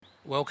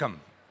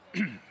Welcome.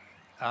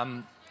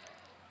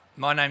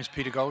 My name's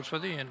Peter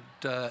Goldsworthy, and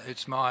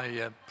it's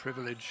my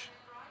privilege.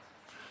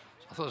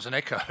 I thought it was an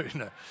echo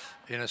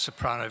in a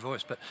soprano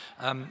voice, but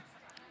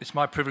it's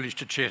my privilege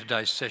to chair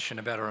today's session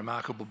about a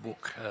remarkable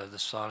book, The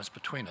Silence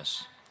Between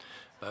Us,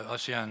 by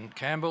Oceane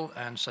Campbell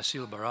and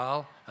Cecile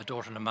Barral, a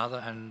daughter and a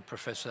mother, and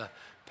Professor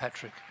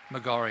Patrick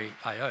McGorry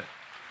AO.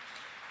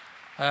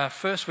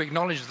 First, we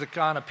acknowledge the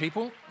Kaurna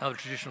people, the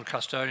traditional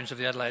custodians of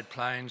the Adelaide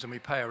Plains, and we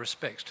pay our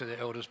respects to their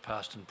elders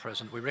past and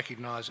present. We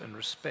recognise and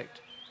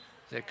respect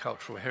their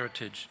cultural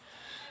heritage,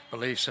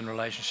 beliefs and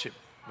relationship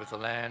with the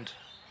land.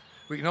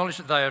 We acknowledge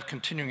that they are of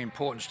continuing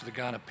importance to the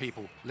Kaurna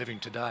people living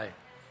today.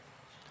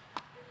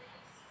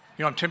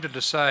 You know, I'm tempted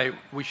to say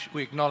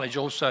we acknowledge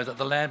also that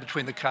the land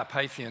between the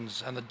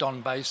Carpathians and the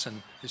Don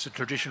Basin is the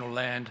traditional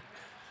land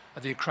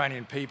of the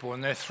Ukrainian people,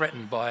 and they're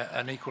threatened by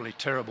an equally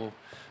terrible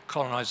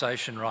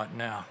colonisation right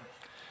now.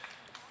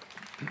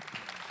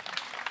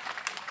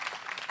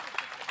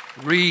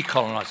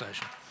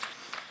 Recolonisation.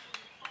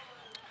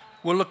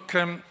 Well, look,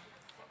 I'm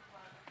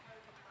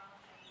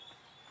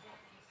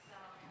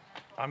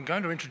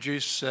going to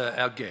introduce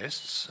our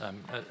guests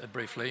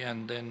briefly,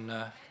 and then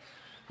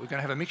we're going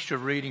to have a mixture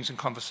of readings and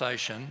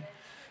conversation,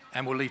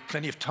 and we'll leave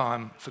plenty of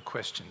time for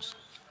questions.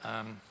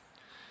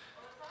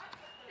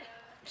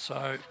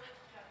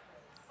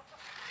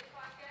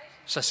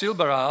 Cecile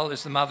Barral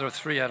is the mother of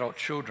 3 adult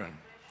children,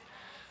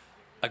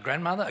 a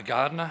grandmother, a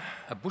gardener,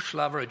 a bush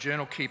lover, a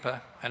journal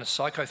keeper, and a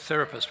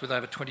psychotherapist with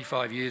over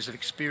 25 years of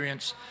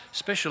experience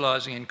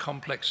specialising in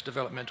complex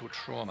developmental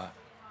trauma.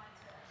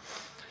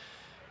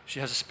 She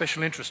has a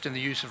special interest in the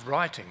use of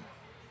writing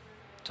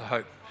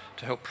to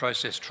help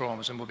process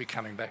traumas, and we'll be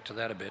coming back to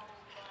that a bit.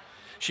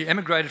 She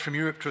emigrated from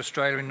Europe to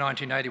Australia in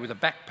 1980 with a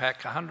backpack,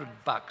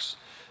 $100,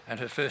 and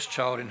her first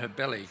child in her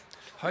belly,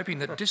 hoping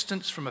that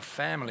distance from a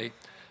family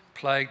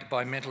plagued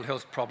by mental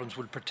health problems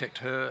would protect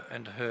her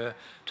and her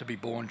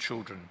to-be-born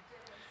children.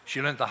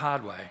 She learnt the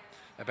hard way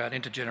about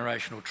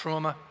intergenerational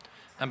trauma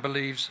and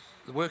believes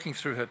that working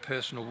through her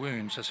personal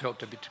wounds has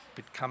helped her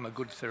become a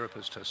good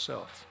therapist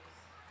herself.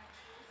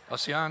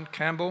 Oceane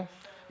Campbell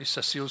is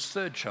Cecile's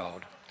 3rd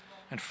child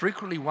and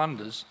frequently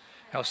wonders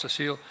how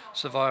Cecile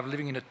survived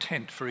living in a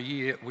tent for a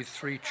year with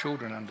 3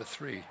 children under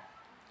 3.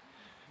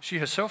 She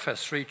herself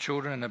has 3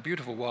 children and a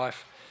beautiful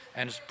wife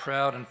and is a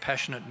proud and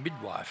passionate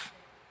midwife.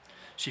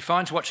 She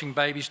finds watching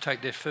babies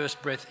take their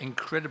first breath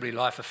incredibly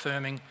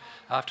life-affirming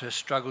after her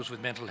struggles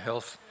with mental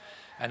health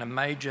and a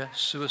major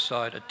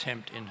suicide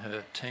attempt in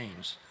her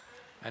teens.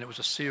 And it was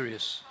a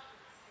serious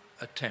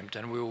attempt,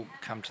 and we'll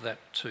come to that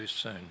too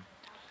soon.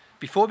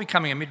 Before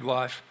becoming a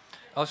midwife,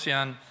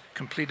 Oceane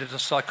completed a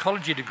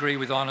psychology degree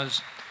with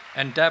honours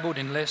and dabbled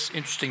in less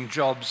interesting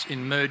jobs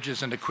in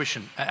mergers and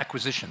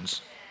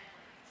acquisitions.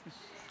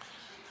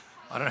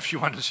 I don't know if you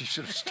wonder she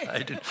should have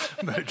stayed in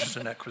mergers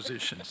and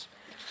acquisitions.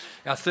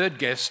 Our 3rd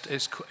guest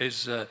is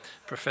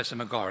Professor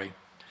McGorry.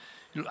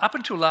 Up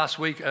until last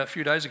week, a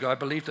few days ago, I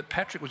believed that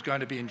Patrick was going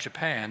to be in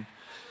Japan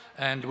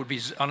and would be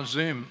on a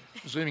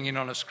zooming in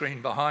on a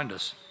screen behind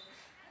us.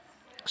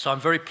 So I'm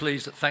very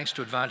pleased that thanks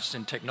to advances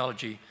in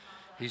technology,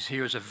 he's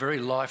here as a very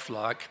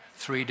lifelike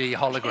 3D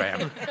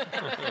hologram.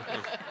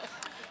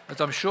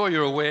 As I'm sure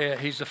you're aware,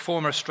 he's the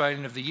former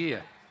Australian of the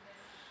Year,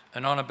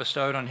 an honour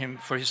bestowed on him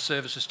for his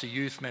services to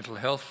youth mental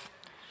health.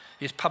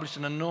 He's published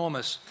an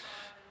enormous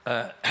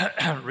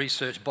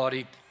research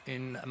body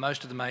in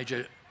most of the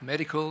major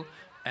medical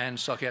and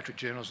psychiatric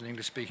journals in the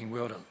English-speaking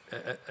world,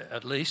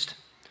 at least.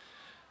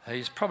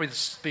 He's probably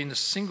been the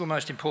single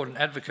most important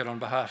advocate on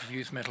behalf of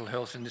youth mental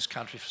health in this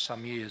country for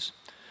some years,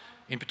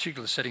 in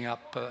particular setting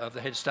up of the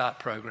Head Start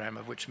program,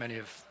 of which many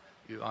of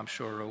you, I'm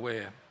sure, are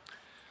aware.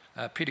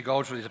 Peter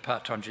Goldsworthy is a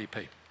part-time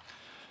GP.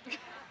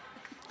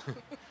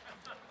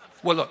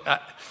 Well, look,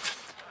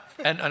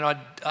 and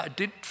I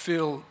did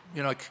feel,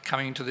 you know,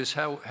 coming into this,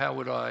 how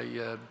would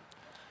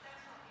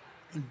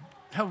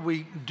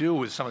we deal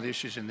with some of the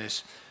issues in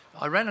this?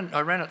 I ran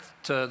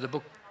the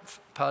book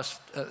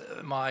past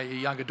my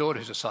younger daughter,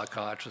 who's a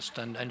psychiatrist,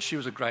 and she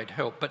was a great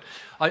help. But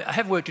I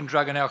have worked in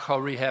drug and alcohol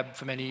rehab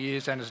for many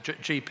years and as a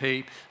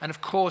GP, and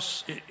of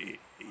course,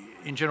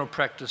 in general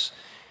practice,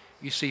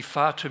 you see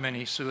far too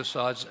many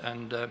suicides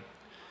and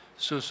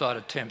suicide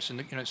attempts,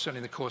 and certainly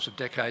in the course of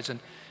decades.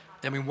 And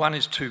I mean, one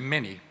is too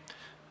many.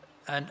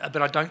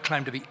 But I don't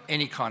claim to be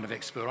any kind of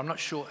expert. I'm not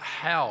sure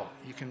how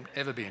you can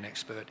ever be an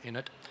expert in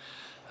it.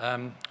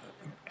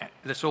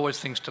 There's always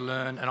things to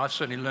learn, and I've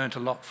certainly learned a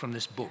lot from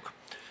this book,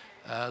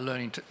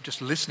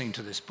 just listening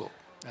to this book.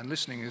 And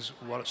listening is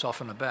what it's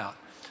often about.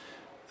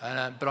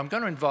 But I'm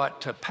going to invite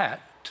Pat,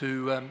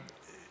 who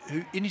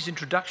in his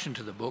introduction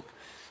to the book,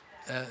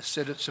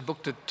 said it's a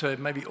book that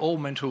maybe all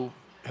mental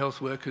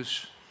health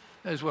workers,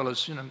 as well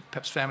as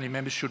perhaps family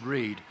members, should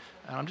read.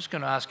 And I'm just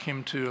going to ask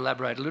him to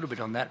elaborate a little bit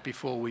on that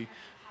before we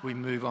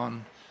move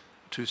on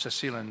to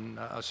Cecile and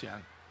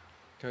Oceane.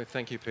 Okay,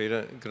 thank you,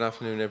 Peter. Good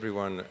afternoon,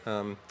 everyone.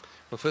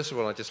 Well, first of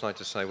all, I'd just like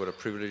to say what a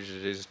privilege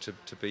it is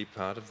to be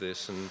part of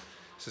this. And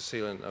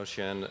Cecile and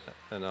Oceane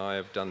and I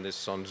have done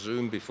this on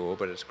Zoom before,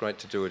 but it's great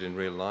to do it in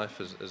real life,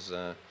 as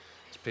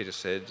Peter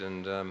said,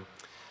 and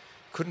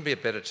couldn't be a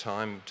better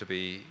time to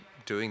be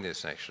doing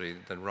this actually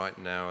than right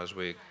now as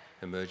we're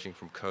emerging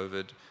from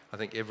COVID. I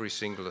think every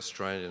single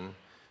Australian,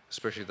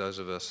 especially those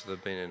of us that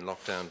have been in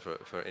lockdown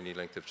for any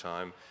length of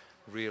time,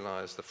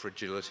 realise the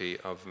fragility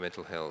of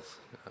mental health.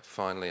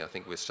 Finally, I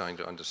think we're starting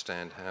to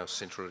understand how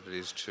central it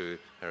is to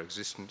our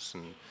existence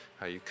and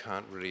how you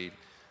can't really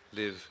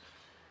live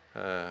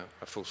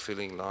a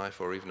fulfilling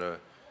life or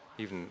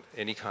even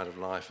any kind of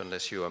life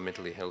unless you are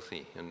mentally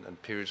healthy.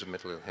 And periods of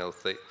mental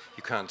health,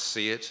 you can't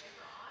see it,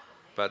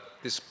 but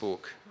this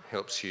book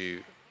helps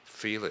you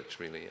feel it,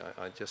 really.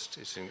 It's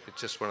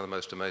just one of the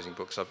most amazing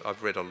books.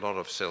 I've read a lot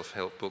of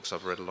self-help books.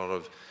 I've read a lot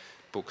of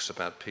books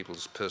about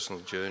people's personal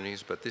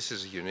journeys, but this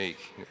is unique,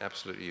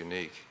 absolutely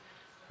unique,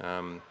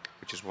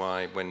 which is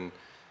why when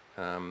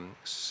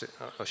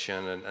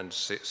Oceane and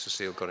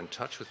Cecile got in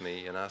touch with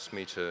me and asked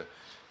me to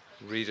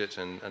read it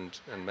and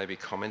maybe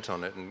comment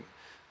on it, and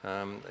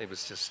it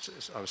was just,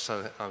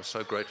 I'm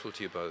so grateful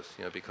to you both,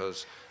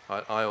 because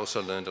I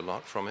also learned a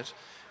lot from it.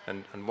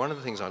 And one of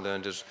the things I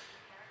learned is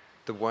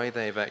the way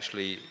they've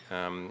actually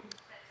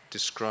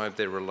described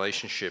their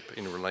relationship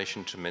in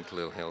relation to mental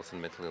ill health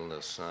and mental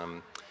illness.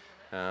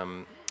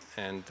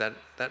 And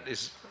that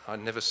is, I'd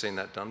never seen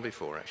that done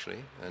before,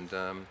 actually.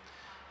 And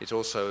it's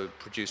also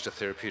produced a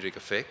therapeutic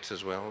effect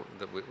as well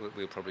that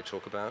we'll probably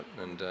talk about.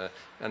 And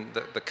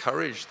the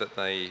courage that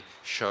they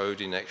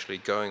showed in actually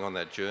going on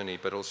that journey,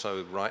 but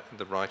also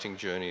the writing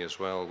journey as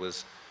well,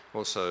 was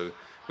also,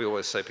 we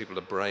always say people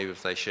are brave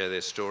if they share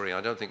their story.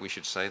 I don't think we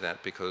should say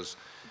that because,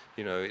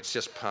 it's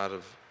just part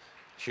of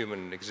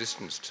human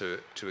existence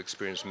to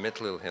experience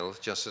mental ill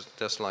health,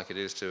 just like it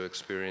is to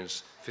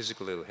experience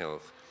physical ill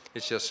health.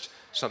 It's just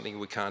something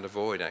we can't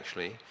avoid,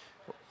 actually.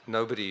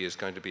 Nobody is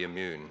going to be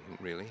immune,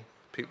 really.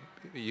 It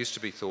used to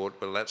be thought,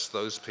 well, that's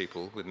those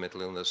people with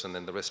mental illness and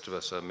then the rest of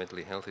us are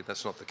mentally healthy.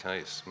 That's not the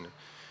case.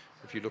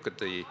 If you look at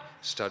the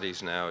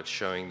studies now, it's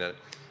showing that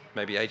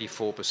maybe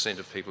 84%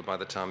 of people by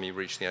the time you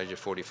reach the age of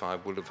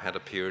 45 will have had a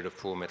period of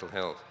poor mental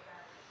health.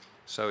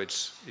 So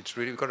it's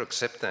really, we've got to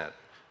accept that.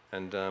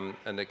 And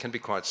it can be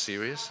quite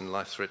serious and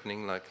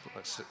life-threatening, like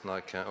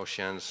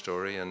Oceane's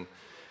story. And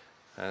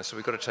so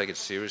we've got to take it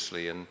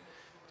seriously. And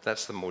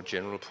that's the more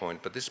general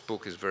point. But this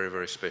book is very,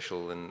 very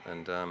special.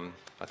 And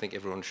I think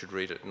everyone should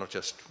read it, not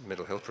just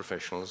mental health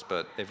professionals,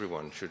 but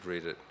everyone should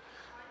read it.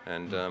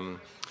 And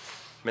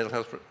mental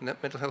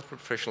health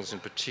professionals in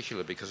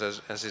particular, because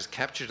as is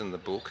captured in the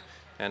book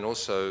and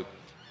also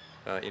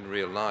in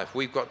real life,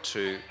 we've got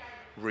to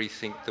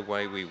rethink the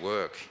way we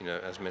work,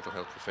 as mental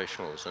health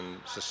professionals. And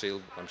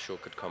Cecile, I'm sure,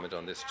 could comment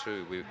on this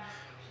too. We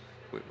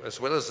as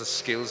well as the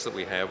skills that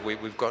we have,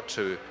 we've got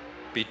to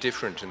be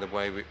different in the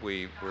way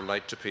we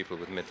relate to people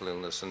with mental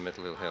illness and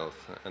mental ill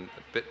health, and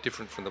a bit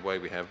different from the way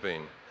we have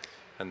been.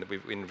 And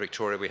in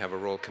Victoria, we have a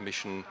Royal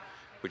Commission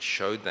which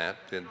showed that,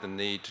 the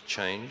need to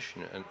change.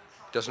 And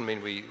it doesn't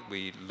mean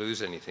we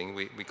lose anything.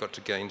 We got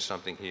to gain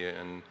something here,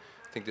 and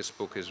I think this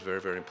book is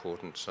very, very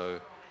important. So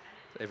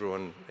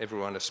everyone,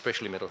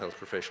 especially mental health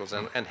professionals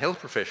and health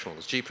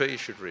professionals, GPs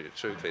should read it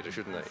too, Peter,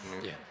 shouldn't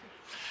they?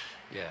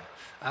 Yeah.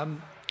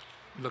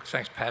 Look,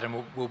 thanks, Pat,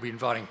 and we'll be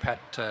inviting Pat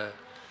to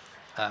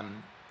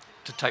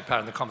take part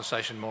in the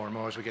conversation more and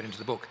more as we get into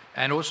the book.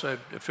 And also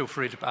feel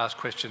free to ask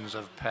questions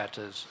of Pat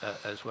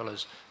as well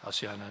as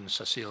Oceane and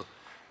Cecile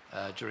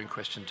during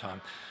question time.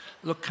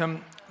 Look,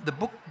 the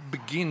book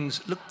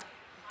begins. Look,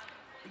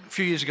 a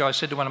few years ago, I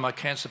said to one of my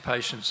cancer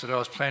patients that I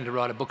was planning to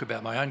write a book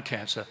about my own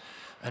cancer.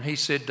 And he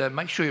said,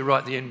 make sure you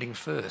write the ending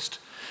first.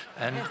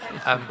 And,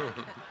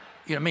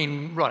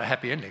 write a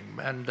happy ending.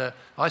 And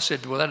I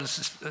said, well, that'll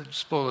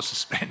spoil the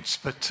suspense.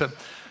 But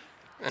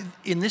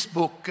in this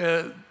book,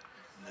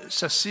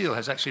 Cecile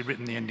has actually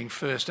written the ending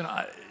first. And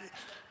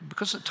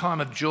because at time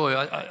of joy,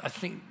 I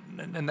think,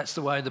 and that's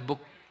the way the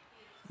book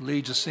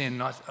leads us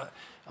in, I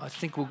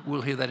think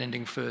we'll hear that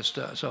ending first.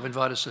 So I've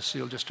invited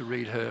Cecile just to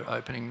read her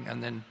opening,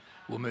 and then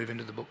we'll move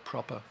into the book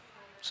proper.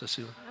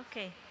 Cecile.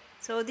 Okay.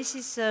 So this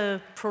is a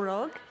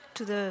prologue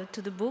to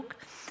the book,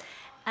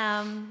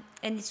 and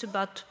it's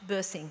about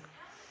birthing.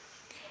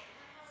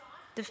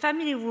 The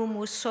family room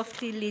was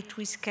softly lit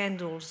with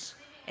candles.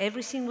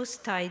 Everything was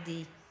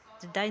tidy.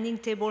 The dining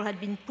table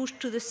had been pushed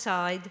to the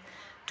side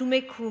to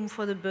make room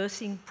for the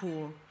birthing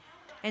pool,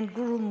 and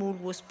Gurumul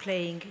was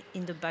playing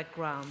in the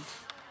background.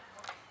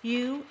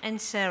 You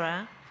and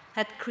Sarah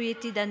had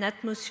created an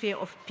atmosphere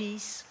of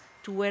peace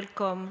to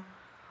welcome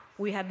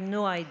we had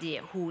no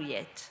idea who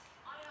yet.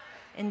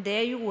 And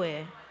there you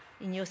were,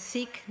 in your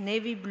thick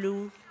navy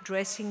blue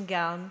dressing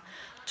gown,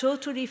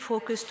 totally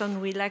focused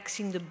on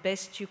relaxing the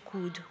best you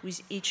could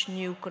with each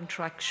new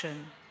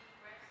contraction.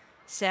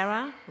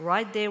 Sarah,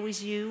 right there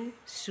with you,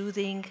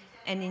 soothing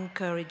and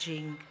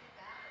encouraging.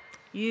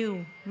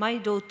 You, my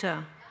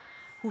daughter,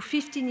 who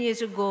 15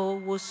 years ago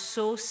was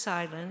so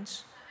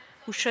silent,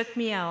 who shut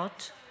me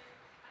out,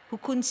 who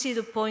couldn't see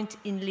the point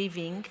in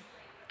living,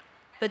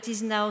 but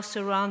is now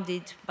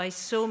surrounded by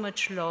so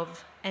much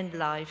love and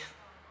life,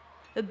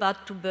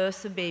 about to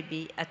birth a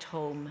baby at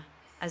home,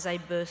 as I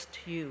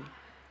birthed you.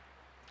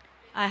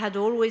 I had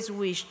always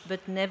wished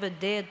but never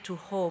dared to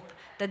hope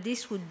that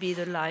this would be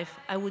the life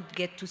I would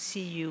get to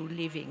see you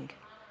living.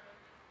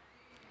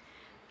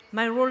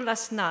 My role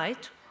last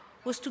night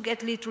was to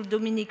get little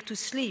Dominique to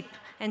sleep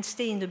and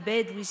stay in the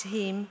bed with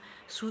him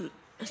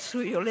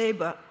through your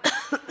labor.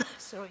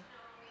 Sorry.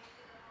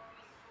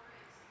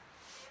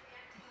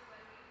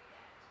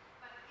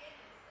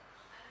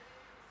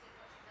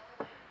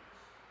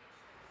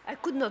 I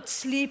could not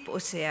sleep,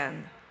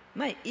 Océane.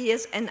 My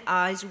ears and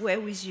eyes were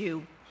with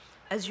you,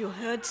 as I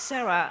heard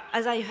Sarah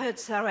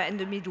and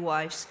the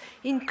midwives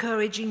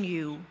encouraging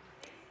you,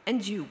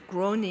 and you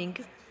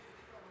groaning,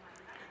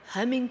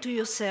 humming to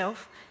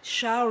yourself,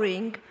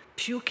 showering,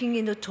 puking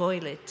in the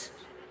toilet.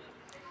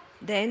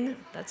 Then,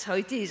 that's how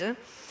it is,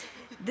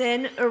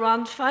 Then,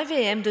 around 5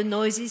 a.m., the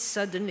noises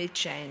suddenly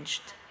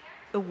changed.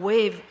 A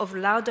wave of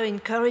louder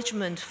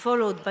encouragement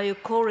followed by a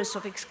chorus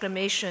of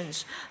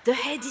exclamations. The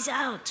head is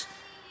out!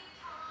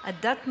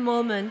 At that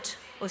moment,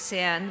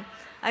 Océane,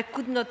 I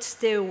could not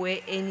stay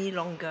away any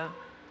longer.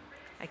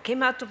 I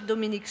came out of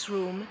Dominique's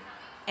room,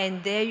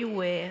 and there you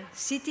were,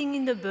 sitting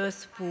in the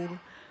birth pool,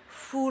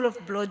 full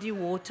of bloody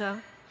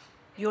water,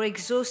 your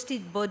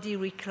exhausted body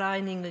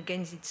reclining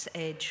against its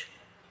edge.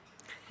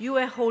 You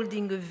were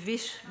holding a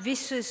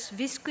viscous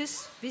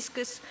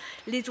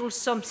little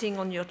something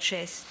on your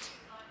chest.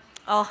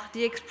 Oh,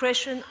 the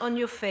expression on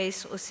your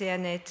face,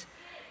 Océanette,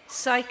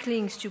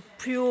 cycling to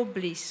pure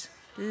bliss,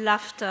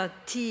 laughter,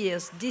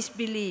 tears,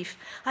 disbelief.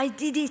 I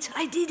did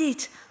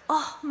it,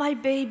 oh, my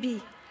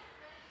baby.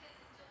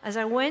 As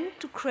I went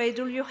to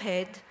cradle your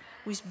head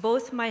with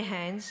both my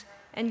hands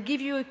and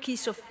give you a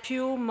kiss of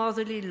pure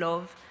motherly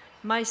love,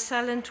 my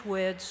silent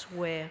words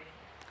were,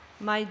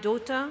 my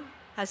daughter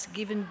has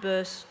given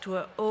birth to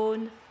her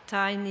own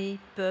tiny,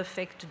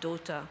 perfect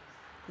daughter.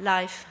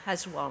 Life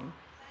has won.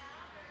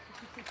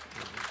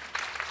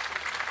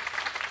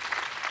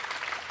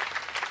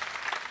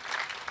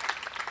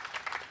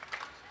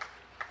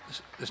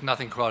 There's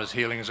nothing quite as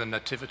healing as a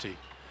nativity.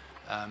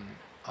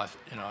 I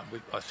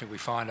think we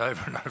find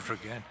over and over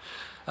again.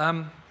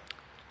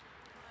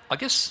 I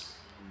guess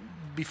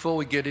before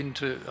we get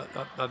into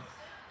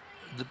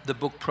the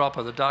book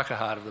proper, the darker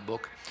heart of the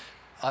book,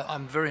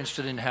 I'm very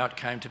interested in how it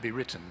came to be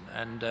written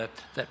and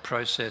that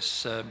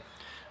process,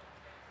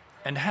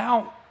 and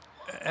how,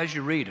 as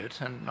you read it,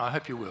 and I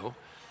hope you will,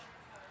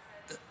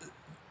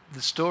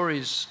 the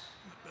stories,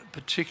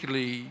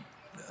 particularly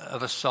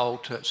of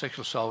assault,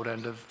 sexual assault,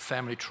 and of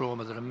family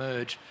trauma that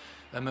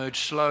emerge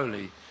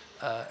slowly,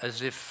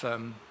 as if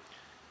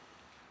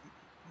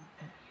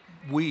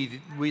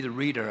we the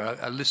reader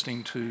are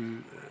listening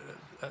to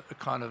a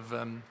kind of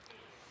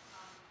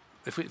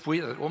if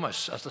we are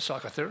almost as the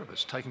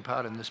psychotherapist taking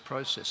part in this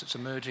process. It's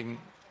emerging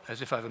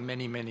as if over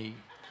many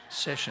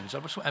sessions.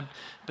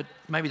 But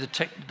maybe the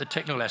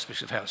technical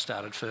aspects of how it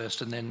started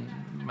first, and then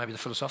maybe the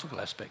philosophical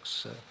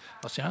aspects.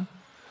 Océane?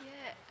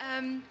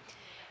 Yeah.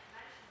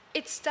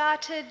 It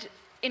started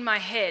in my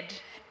head,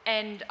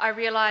 and I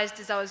realised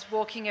as I was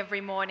walking every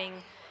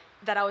morning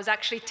that I was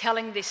actually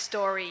telling this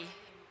story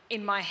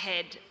in my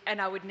head,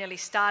 and I would nearly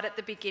start at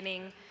the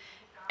beginning,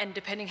 and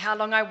depending how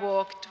long I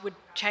walked would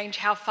change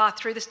how far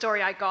through the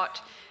story I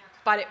got,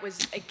 but it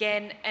was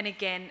again and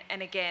again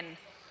and again.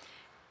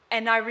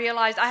 And I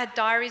realised I had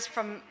diaries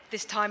from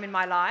this time in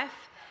my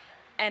life,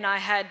 and I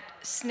had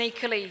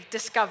sneakily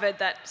discovered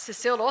that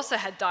Cecile also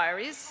had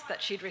diaries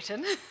that she'd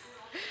written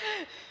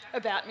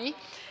about me.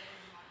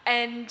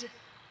 And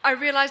I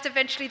realised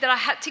eventually that I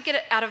had to get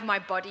it out of my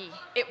body.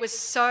 It was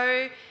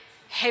so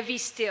heavy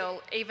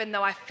still, even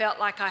though I felt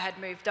like I had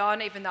moved on,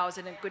 even though I was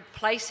in a good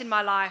place in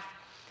my life.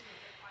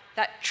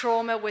 That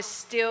trauma was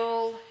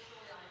still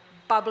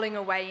bubbling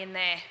away in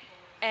there.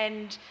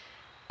 And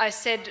I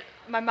said,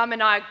 my mum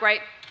and I are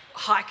great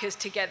hikers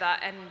together,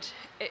 and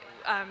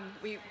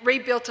we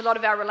rebuilt a lot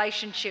of our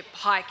relationship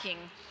hiking.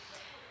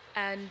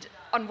 And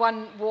on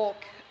one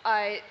walk,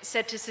 I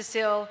said to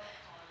Cecile,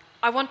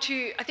 I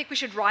think we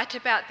should write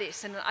about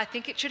this, and I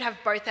think it should have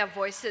both our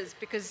voices,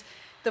 because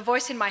the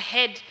voice in my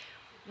head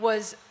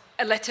was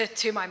a letter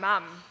to my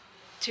mum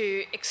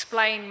to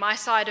explain my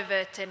side of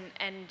it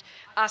and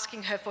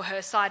asking her for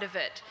her side of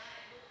it.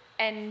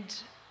 And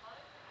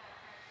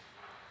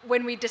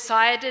when we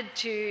decided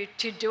to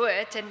do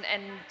it,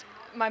 and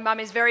my mum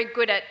is very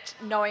good at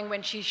knowing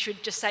when she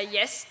should just say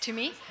yes to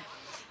me,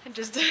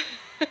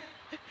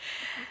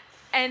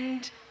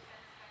 and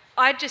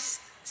I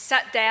just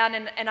sat down,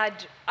 and I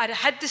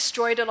had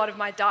destroyed a lot of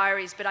my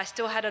diaries, but I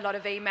still had a lot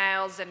of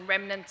emails and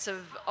remnants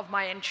of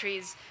my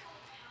entries,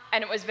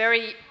 and it was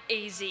very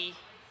easy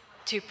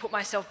to put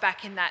myself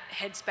back in that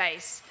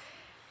headspace.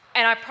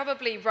 And I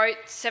probably wrote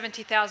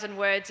 70,000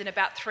 words in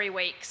about 3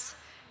 weeks,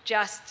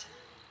 just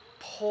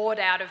poured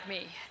out of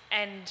me,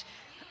 and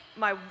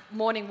my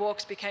morning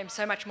walks became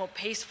so much more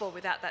peaceful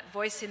without that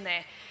voice in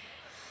there.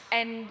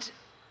 And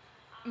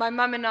my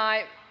mum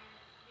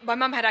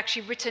had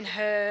actually written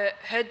her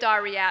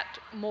diary out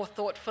more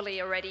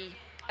thoughtfully already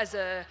as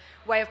a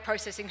way of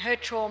processing her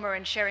trauma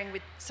and sharing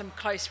with some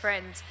close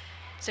friends.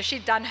 So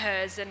she'd done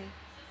hers, and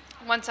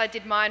once I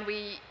did mine,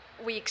 we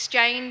we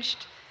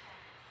exchanged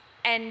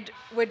and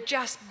were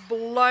just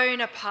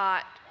blown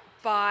apart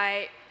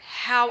by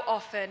how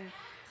often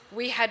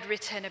we had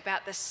written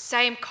about the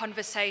same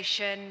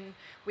conversation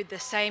with the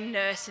same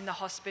nurse in the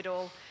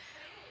hospital,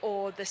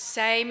 or the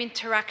same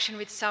interaction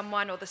with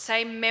someone, or the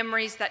same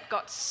memories that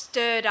got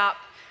stirred up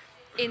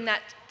in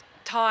that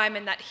time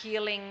and that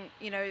healing,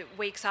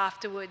 weeks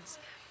afterwards.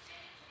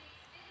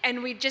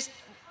 And we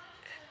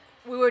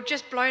were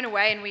just blown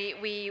away, and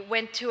we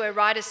went to a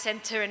writer's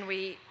centre and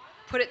we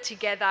put it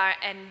together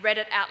and read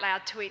it out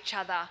loud to each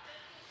other.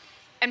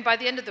 And by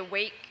the end of the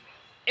week,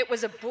 it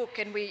was a book,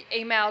 and we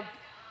emailed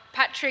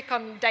Patrick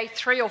on day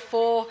 3 or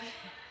 4,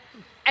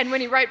 and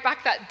when he wrote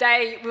back that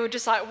day, we were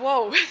just like,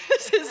 whoa,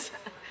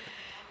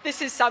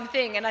 this is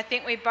something. And I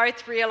think we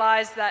both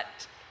realised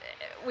that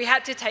we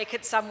had to take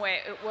it somewhere.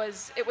 It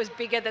was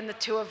bigger than the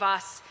two of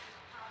us.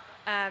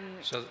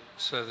 So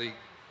the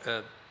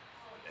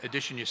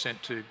edition you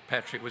sent to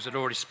Patrick, was it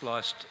already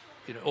spliced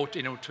in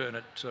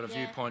alternate sort of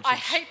viewpoints? I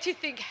hate to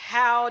think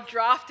how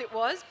draft it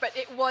was, but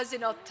it was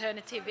an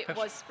alternative. It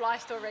was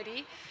spliced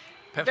already.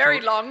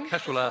 Very long.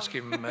 Perhaps we'll ask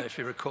him if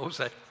he recalls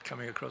that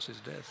coming across his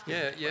desk.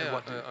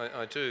 Yeah,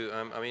 I do.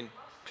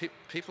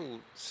 People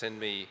send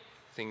me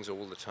things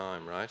all the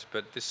time, right?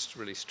 But this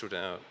really stood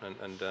out,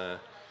 and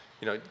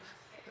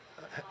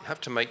have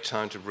to make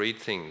time to read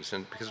things,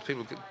 and because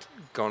people have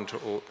gone to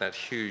all that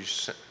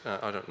huge,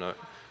 I don't know,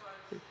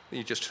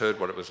 you just heard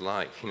what it was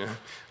like,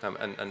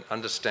 and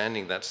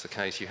understanding that's the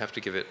case, you have to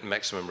give it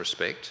maximum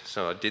respect.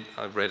 So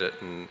I read it,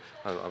 and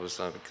I was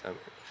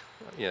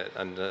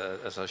and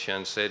as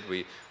Ashan said,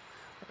 we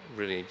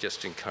really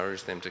just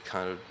encouraged them to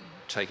kind of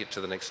take it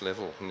to the next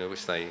level,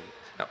 which they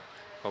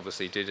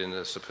obviously did in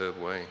a superb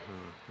way.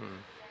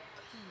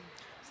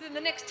 So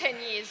the next 10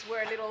 years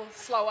were a little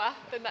slower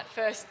than that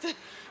first.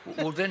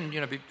 Well, then,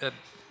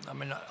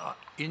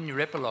 in your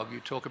epilogue, you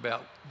talk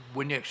about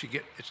when you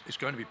actually it's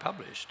going to be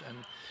published,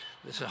 and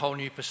there's a whole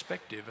new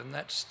perspective, and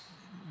that's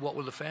what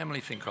will the family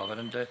think of it.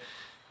 And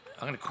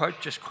I'm going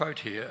to quote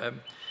here.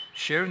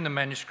 Sharing the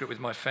manuscript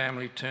with my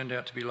family turned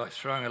out to be like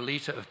throwing a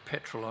litre of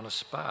petrol on a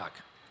spark.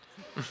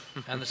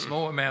 And the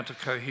small amount of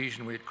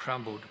cohesion we had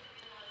crumbled,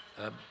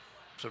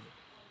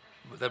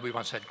 that we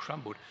once had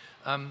crumbled.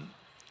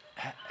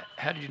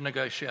 How did you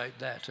negotiate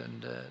that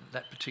and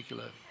that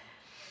particular?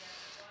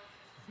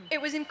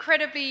 It was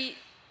incredibly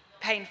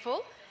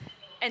painful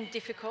and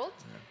difficult.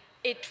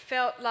 Yeah. It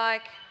felt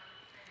like,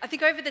 I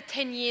think over the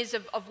 10 years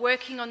of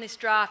working on this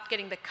draft,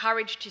 getting the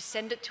courage to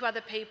send it to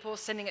other people,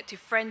 sending it to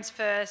friends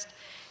first,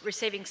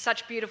 receiving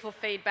such beautiful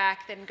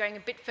feedback, then going a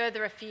bit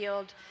further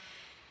afield,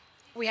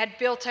 we had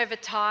built over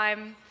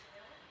time,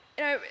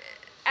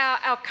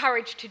 our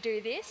courage to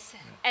do this,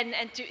 and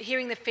to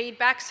hearing the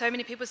feedback. So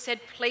many people said,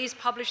 please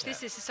publish this,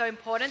 this is so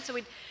important. So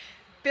we'd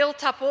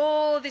built up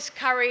all this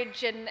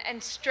courage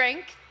and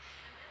strength,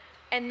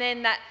 and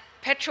then that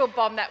petrol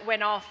bomb that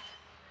went off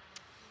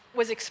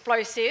was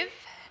explosive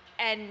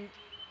and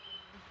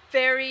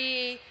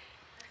very,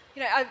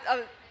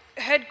 I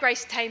heard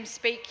Grace Tame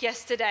speak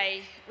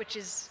yesterday, which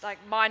is like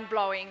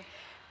mind-blowing,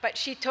 but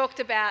she talked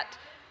about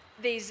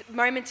these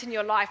moments in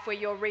your life where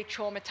you're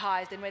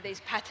re-traumatized and where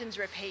these patterns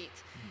repeat.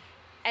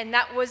 And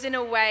that was, in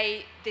a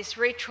way, this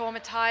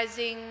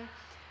re-traumatizing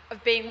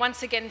of being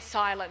once again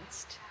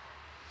silenced.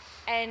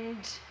 And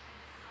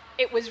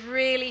it was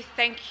really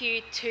thank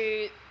you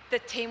to the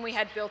team we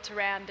had built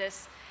around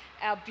us,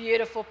 our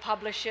beautiful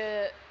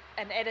publisher,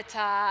 an editor,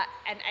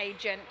 an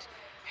agent,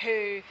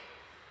 who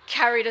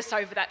carried us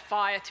over that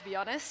fire, to be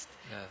honest,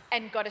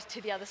 and got us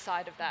to the other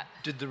side of that.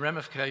 Did the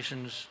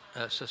ramifications,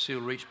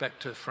 Cecile, reach back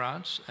to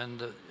France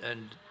and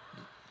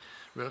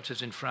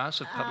relatives in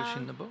France of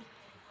publishing the book?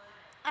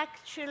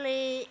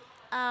 Actually,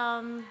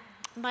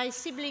 my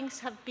siblings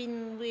have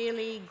been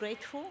really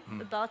grateful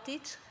about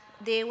it.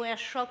 They were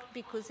shocked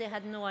because they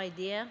had no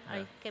idea. Yeah.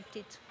 I kept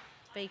it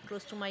very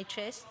close to my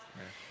chest.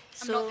 Yeah.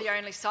 I'm not the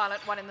only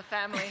silent one in the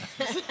family.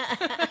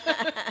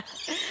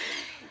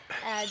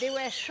 They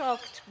were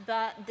shocked,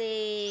 but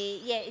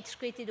it's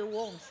created a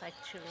warmth,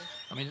 actually.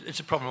 I mean, it's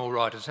a problem all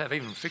writers have.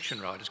 Even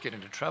fiction writers get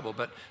into trouble,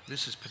 but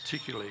this is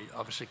particularly,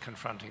 obviously,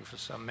 confronting for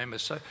some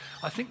members. So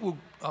I think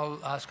I'll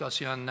ask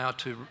Oceane now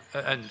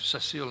and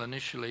Cecile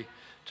initially,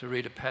 to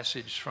read a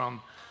passage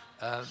from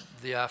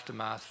the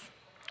aftermath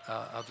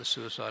of the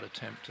suicide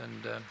attempt,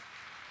 and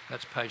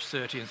that's page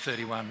 30 and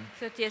 31.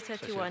 30 and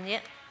 31,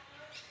 yeah.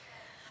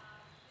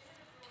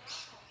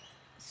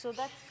 So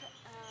that's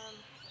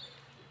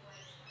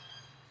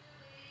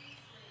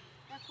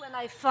when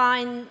I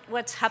find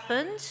what's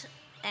happened,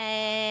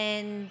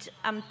 and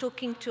I'm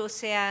talking to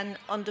Oceane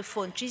on the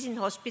phone. She's in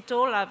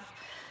hospital. I've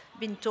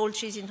been told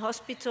she's in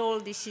hospital.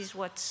 This is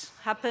what's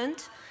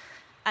happened.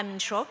 I'm in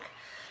shock.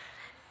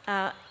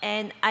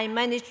 And I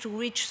managed to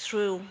reach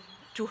through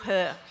to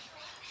her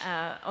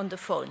on the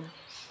phone.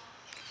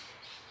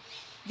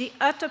 The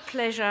utter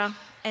pleasure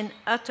and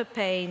utter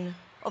pain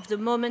of the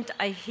moment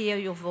I hear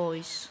your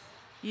voice,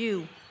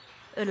 you,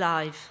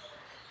 alive.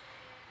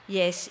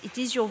 Yes, it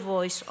is your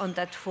voice on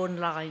that phone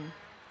line.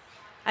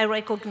 I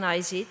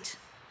recognize it,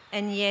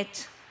 and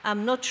yet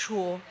I'm not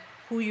sure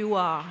who you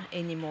are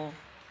anymore.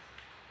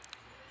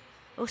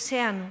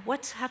 Ocean,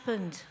 what's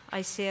happened?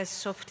 I say as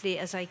softly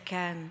as I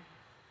can.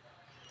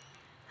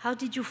 How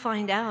did you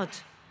find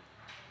out?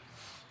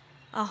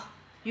 Oh,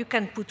 you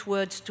can put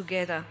words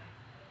together.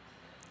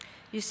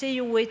 You say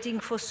you're waiting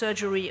for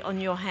surgery on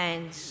your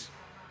hands.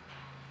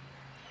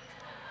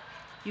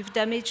 You've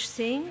damaged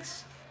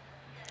things?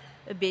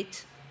 A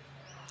bit.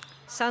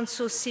 Sounds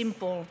so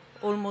simple,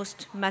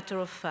 almost matter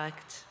of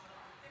fact.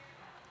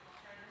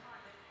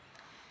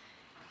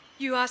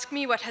 You ask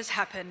me what has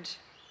happened.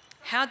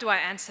 How do I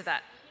answer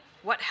that?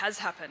 What has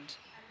happened?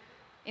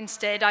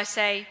 Instead, I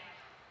say,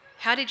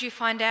 how did you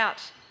find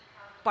out?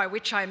 By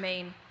which I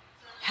mean,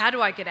 how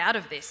do I get out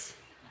of this?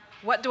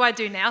 What do I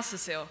do now,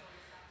 Cecile?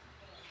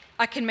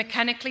 I can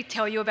mechanically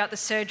tell you about the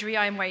surgery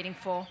I am waiting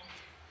for.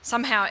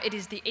 Somehow it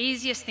is the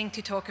easiest thing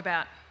to talk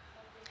about.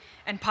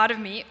 And part of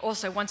me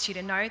also wants you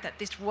to know that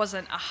this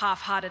wasn't a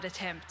half-hearted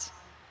attempt.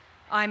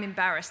 I'm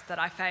embarrassed that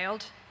I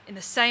failed, in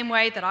the same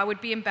way that I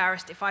would be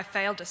embarrassed if I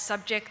failed a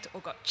subject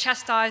or got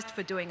chastised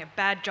for doing a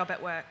bad job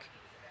at work.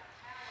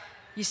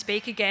 You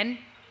speak again,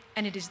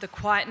 and it is the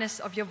quietness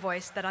of your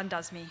voice that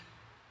undoes me.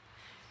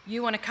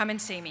 You want to come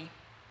and see me.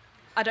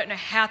 I don't know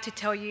how to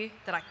tell you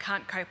that I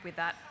can't cope with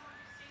that.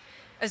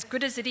 As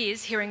good as it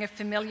is hearing a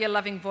familiar,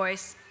 loving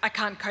voice, I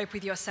can't cope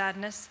with your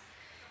sadness.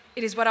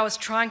 It is what I was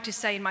trying to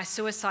say in my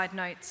suicide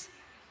notes.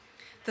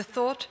 The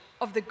thought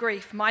of the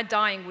grief my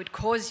dying would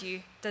cause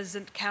you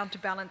doesn't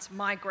counterbalance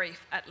my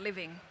grief at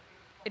living.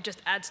 It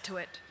just adds to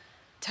it,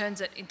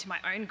 turns it into my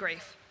own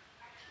grief.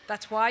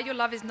 That's why your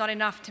love is not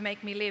enough to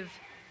make me live.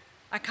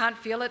 I can't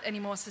feel it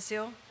anymore,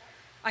 Cecile.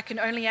 I can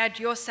only add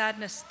your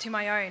sadness to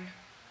my own.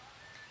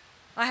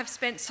 I have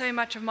spent so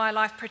much of my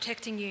life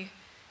protecting you,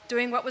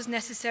 doing what was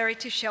necessary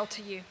to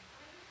shelter you.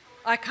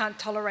 I can't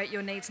tolerate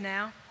your needs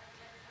now.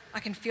 I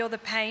can feel the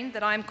pain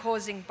that I am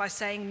causing by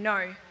saying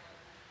no.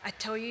 I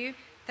tell you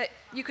that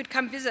you could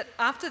come visit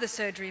after the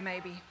surgery,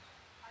 maybe.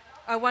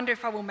 I wonder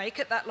if I will make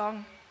it that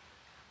long.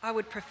 I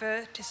would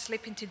prefer to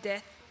slip into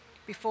death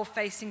before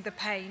facing the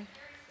pain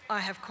I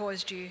have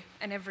caused you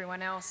and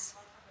everyone else.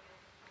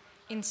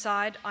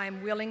 Inside, I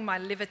am willing my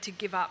liver to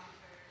give up.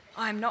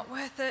 I am not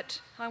worth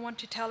it, I want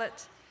to tell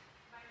it.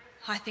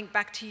 I think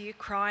back to you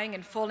crying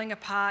and falling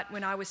apart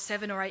when I was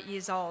 7 or 8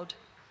 years old.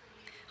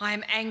 I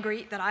am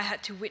angry that I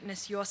had to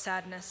witness your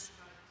sadness.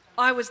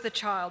 I was the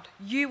child,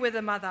 you were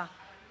the mother,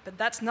 but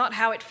that's not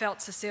how it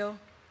felt, Cecile.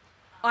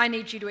 I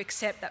need you to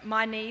accept that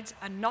my needs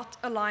are not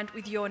aligned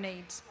with your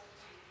needs.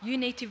 You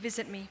need to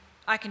visit me.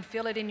 I can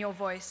feel it in your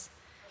voice.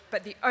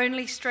 But the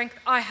only strength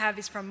I have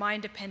is from my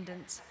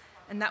independence,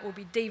 and that will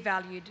be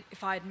devalued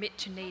if I admit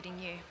to needing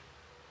you.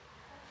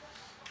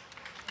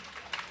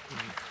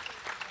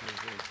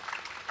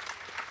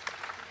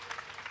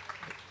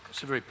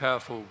 It's a very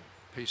powerful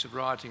piece of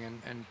writing,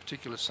 and in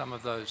particular some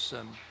of those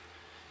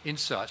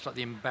insights, like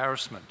the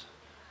embarrassment,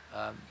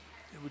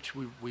 which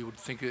we would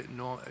think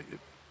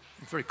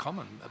very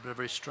common, but a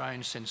very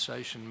strange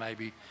sensation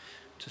maybe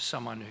to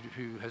someone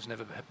who has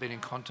never been in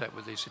contact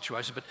with these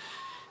situations. But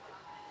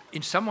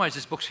in some ways,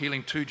 this book's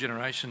healing 2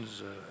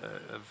 generations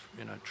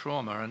of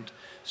trauma. And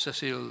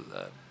Cecile,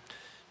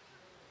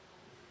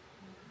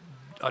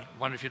 I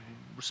wonder if you'd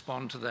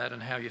respond to that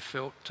and how you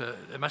felt.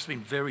 It must have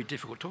been very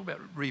difficult. Talk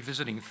about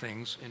revisiting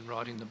things in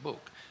writing the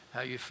book.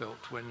 How you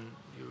felt when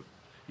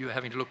you were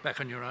having to look back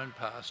on your own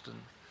past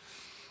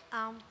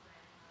and.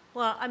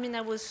 Well, I mean,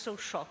 I was so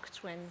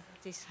shocked when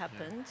this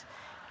happened.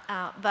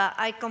 But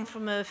I come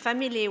from a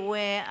family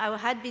where I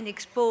had been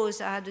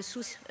exposed. I had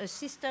a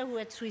sister who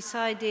had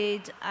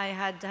suicided. I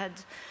had had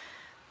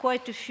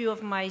quite a few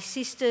of my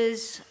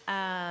sisters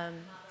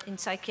in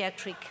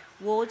psychiatric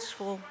wards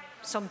for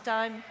some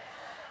time,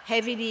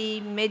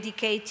 heavily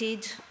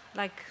medicated,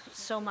 like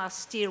some are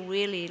still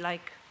really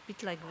like a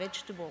bit like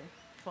vegetable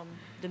from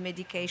the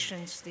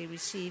medications they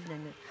received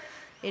and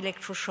the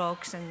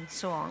electroshocks and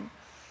so on.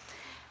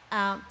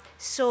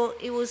 So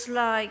it was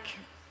like,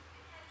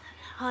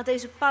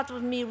 there's a part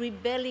of me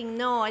rebelling.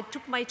 No, I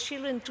took my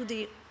children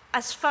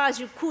as far as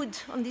you could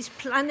on this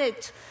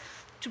planet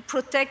to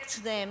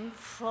protect them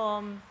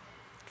from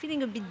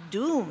feeling a bit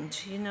doomed,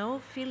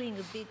 feeling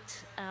a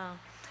bit,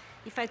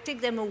 if I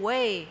take them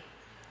away,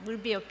 we'll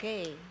be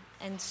okay.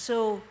 And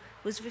so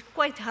it was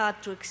quite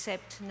hard to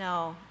accept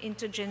now.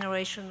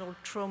 Intergenerational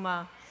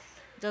trauma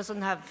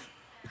doesn't have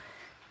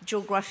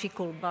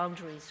geographical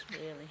boundaries,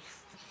 really.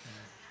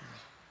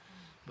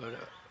 But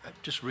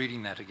just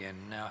reading that again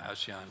now,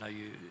 Ocean,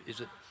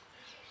 is it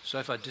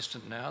so far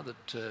distant now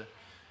that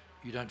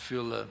you don't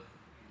feel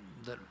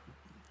that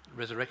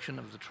resurrection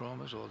of the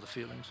traumas or the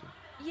feelings?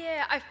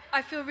 Yeah,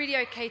 I feel really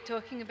okay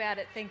talking about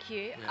it, thank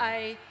you. Yeah.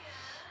 I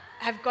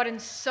have gotten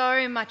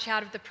so much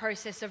out of the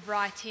process of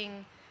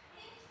writing,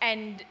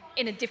 and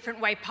in a different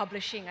way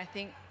publishing. I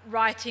think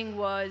writing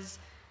was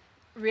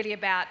really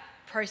about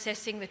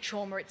processing the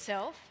trauma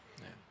itself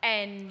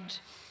and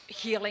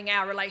healing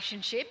our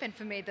relationship, and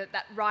for me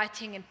that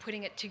writing and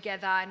putting it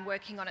together and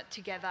working on it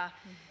together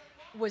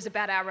was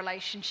about our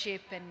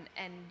relationship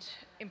and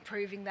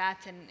improving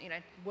that, and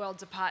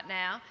worlds apart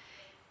now.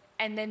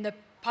 And then the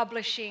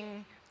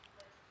publishing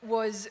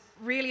was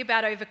really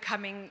about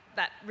overcoming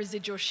that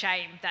residual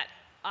shame that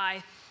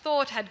I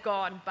thought had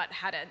gone but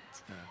hadn't.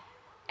 Yeah.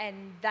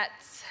 And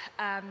that's,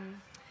 I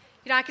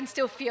can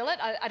still feel it.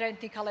 I don't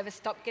think I'll ever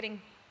stop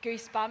getting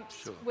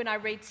goosebumps when I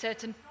read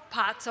certain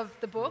parts of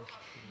the book.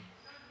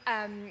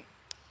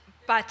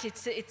 But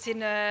it's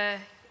in a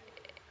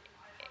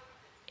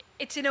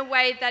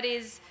way that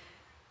is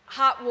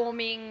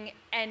heartwarming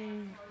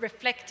and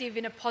reflective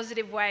in a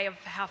positive way of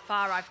how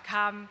far I've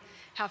come,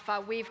 how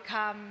far we've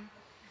come,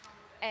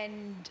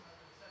 and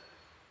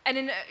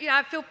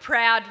I feel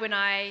proud when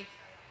I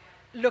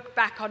look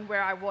back on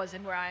where I was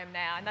and where I am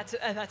now, and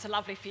that's a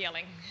lovely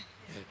feeling.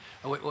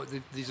 Yeah.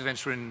 These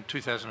events were in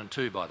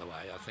 2002, by the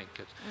way, I think,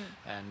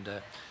 and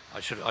I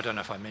don't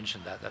know if I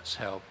mentioned that. That's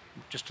how,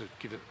 just to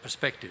give it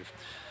perspective.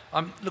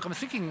 Look, I'm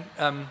thinking.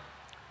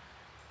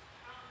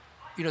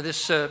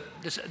 There's a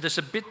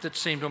bit that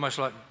seemed almost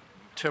like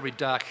terribly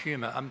dark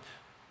humour.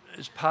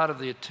 As part of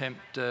the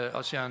attempt,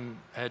 Oceane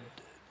had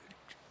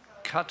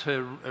cut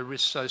her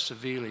wrist so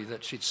severely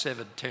that she'd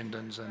severed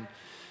tendons and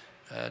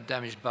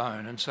damaged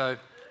bone, and so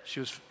she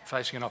was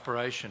facing an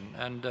operation.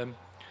 And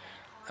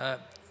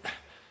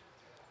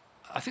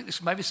I think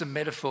maybe it's a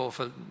metaphor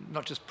for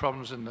not just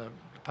problems in the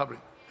public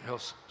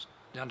health,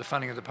 the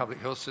underfunding of the public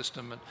health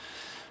system,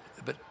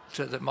 but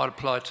that might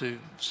apply to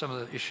some of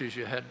the issues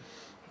you had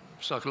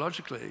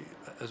psychologically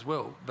as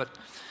well. But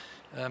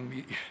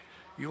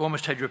you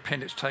almost had your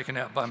appendix taken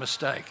out by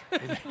mistake.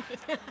 You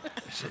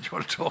said you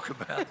want to talk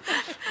about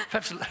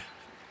perhaps.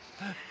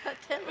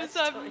 It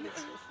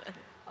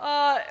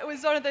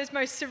was one of those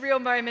most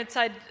surreal moments.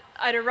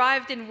 I'd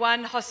arrived in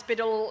one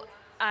hospital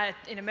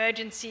in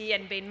emergency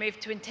and been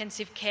moved to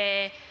intensive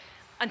care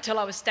until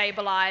I was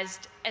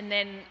stabilised, and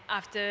then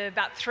after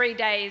about 3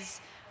 days,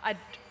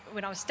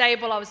 when I was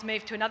stable, I was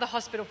moved to another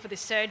hospital for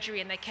this surgery,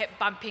 and they kept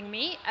bumping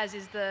me, as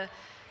is the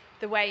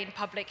way in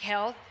public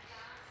health.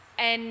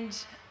 And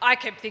I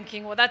kept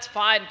thinking, well, that's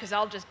fine because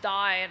I'll just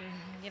die,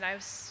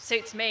 and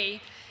suits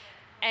me.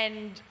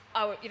 And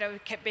I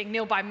kept being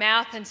nil by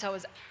mouth, and so I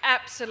was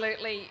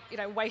absolutely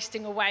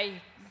wasting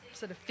away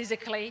sort of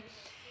physically.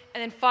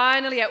 And then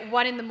finally at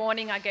 1 a.m,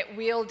 I get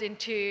wheeled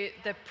into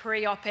the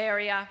pre-op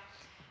area,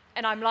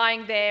 and I'm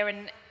lying there,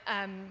 and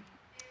I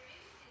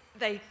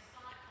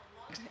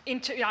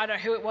don't know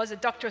who it was, a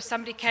doctor or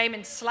somebody came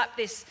and slapped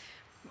this,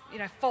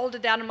 folder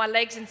down on my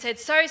legs and said,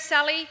 "So,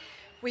 Sally,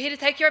 we're here to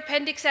take your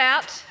appendix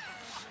out."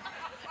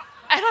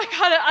 And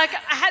I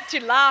had to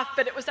laugh,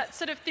 but it was that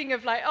sort of thing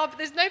of like, oh, but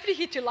there's nobody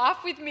here to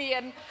laugh with me,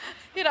 and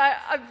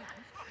I'm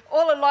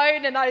all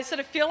alone, and I sort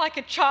of feel like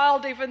a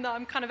child even though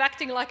I'm kind of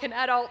acting like an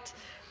adult.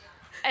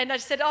 And I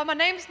said, "Oh, my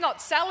name's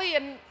not Sally,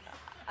 and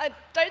I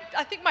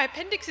think my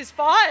appendix is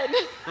fine."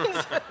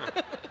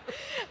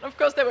 Of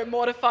course, they were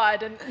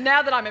mortified. And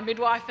now that I'm a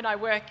midwife and I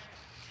work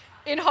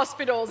in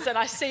hospitals and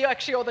I see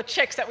actually all the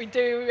checks that we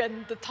do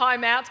and the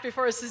timeouts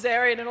before a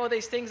cesarean and all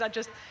these things,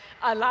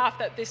 I laugh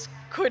that this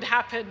could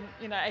happen,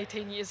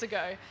 18 years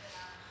ago.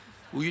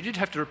 Well, you did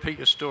have to repeat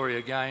your story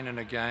again and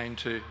again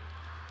to,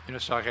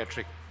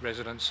 psychiatric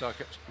residents,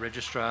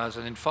 registrars,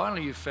 and then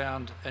finally you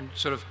found, and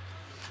sort of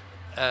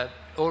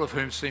all of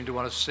whom seem to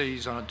want to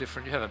seize on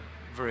you have a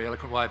very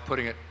eloquent way of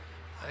putting it,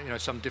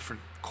 some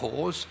different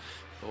cause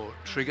or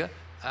trigger,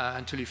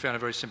 until you found a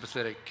very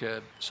sympathetic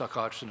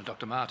psychiatrist and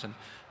Dr. Martin.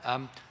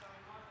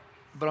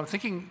 But I'm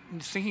thinking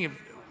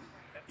of,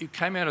 you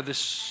came out of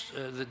this,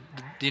 the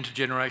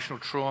intergenerational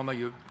trauma,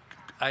 you're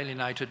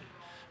alienated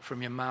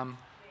from your mum,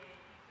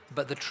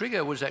 but the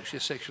trigger was actually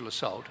a sexual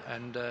assault,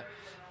 and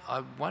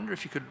I wonder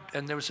if you could,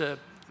 and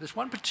there's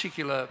one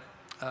particular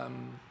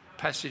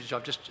passage,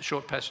 a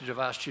short passage I've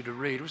asked you to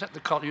read. It was at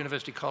the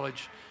University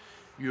College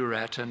you were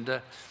at,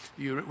 and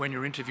when you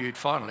were interviewed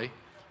finally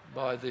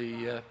by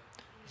the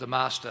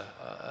master,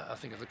 I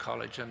think, of the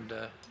college, and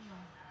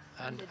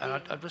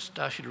I'd just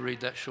ask you to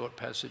read that short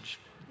passage.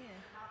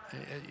 Yeah.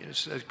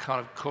 It's a kind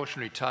of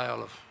cautionary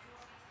tale of,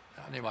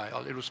 anyway,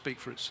 it'll speak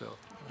for itself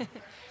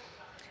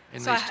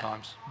in these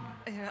times.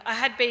 I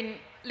had been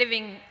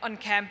living on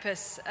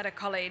campus at a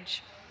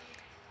college,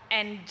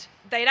 and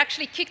they'd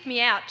actually kicked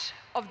me out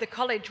of the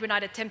college when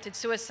I'd attempted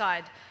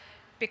suicide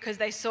because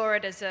they saw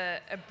it as a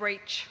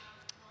breach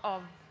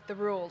of the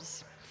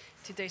rules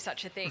to do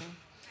such a thing.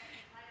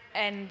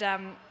 And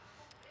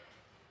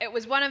it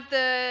was one of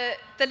the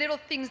little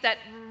things that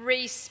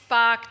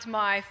re-sparked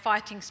my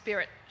fighting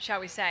spirit, shall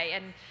we say,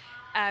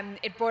 and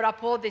it brought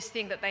up all this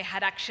thing that they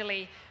had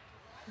actually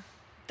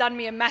done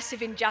me a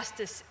massive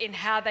injustice in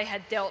how they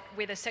had dealt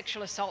with a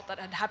sexual assault that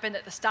had happened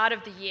at the start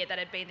of the year, that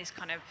had been this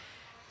kind of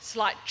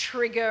slight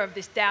trigger of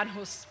this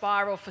downhill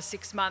spiral for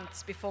 6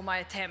 months before my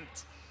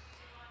attempt.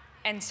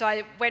 And so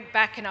I went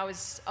back, and I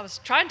was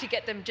trying to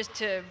get them just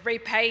to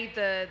repay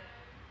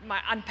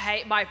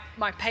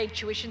my paid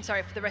tuition,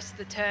 for the rest of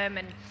the term,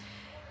 and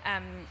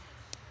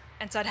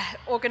so I'd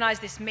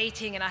organised this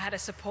meeting, and I had a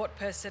support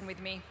person with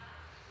me.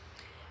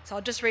 So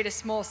I'll just read a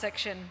small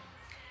section.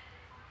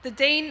 The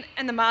dean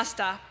and the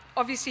master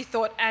obviously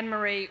thought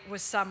Anne-Marie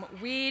was some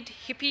weird,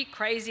 hippie,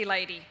 crazy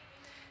lady.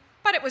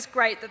 But it was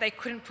great that they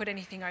couldn't put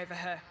anything over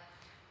her.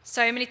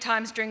 So many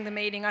times during the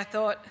meeting I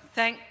thought,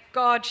 thank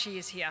God she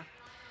is here,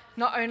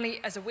 not only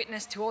as a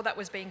witness to all that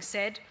was being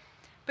said,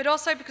 but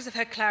also because of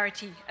her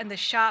clarity and the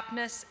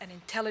sharpness and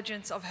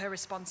intelligence of her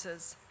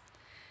responses.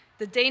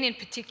 The dean in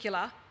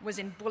particular was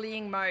in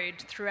bullying mode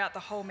throughout the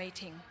whole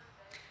meeting.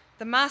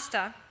 The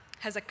master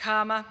has a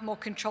calmer, more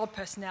controlled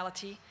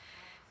personality,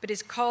 but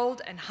is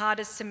cold and hard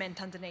as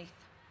cement underneath.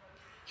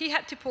 He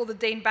had to pull the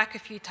dean back a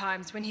few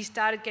times when he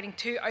started getting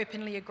too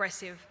openly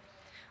aggressive,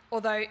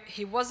 although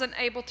he wasn't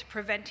able to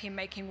prevent him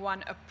making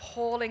one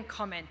appalling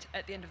comment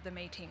at the end of the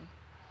meeting.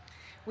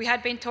 We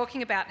had been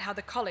talking about how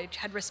the college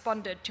had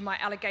responded to my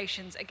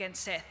allegations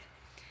against Seth,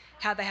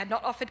 how they had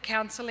not offered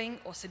counselling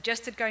or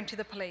suggested going to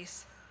the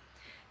police.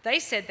 They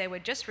said they were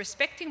just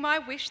respecting my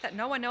wish that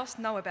no one else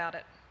know about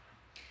it.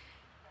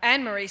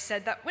 Anne-Marie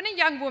said that when a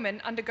young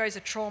woman undergoes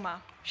a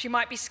trauma, she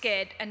might be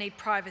scared and need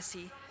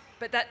privacy,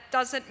 but that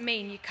doesn't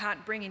mean you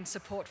can't bring in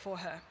support for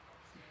her.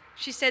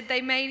 She said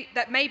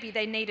that maybe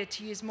they needed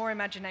to use more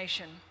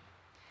imagination.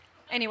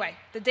 Anyway,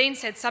 the dean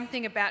said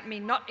something about me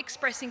not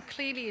expressing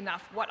clearly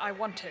enough what I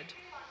wanted,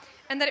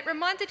 and that it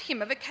reminded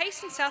him of a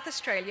case in South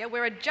Australia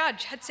where a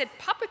judge had said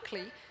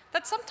publicly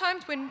that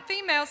sometimes when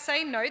females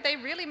say no, they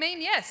really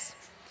mean yes.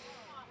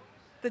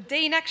 The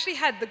dean actually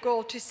had the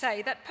gall to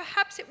say that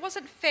perhaps it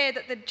wasn't fair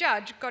that the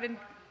judge got in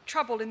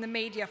trouble in the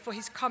media for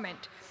his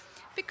comment,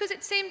 because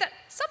it seemed that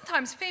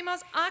sometimes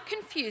females are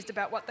confused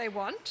about what they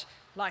want,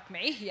 like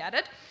me, he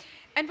added,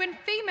 and when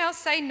females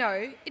say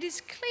no, it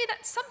is clear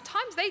that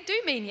sometimes they do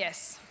mean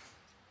yes.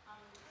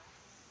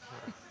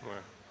 Wow.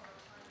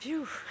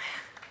 Phew.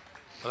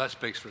 Well, that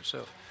speaks for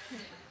itself.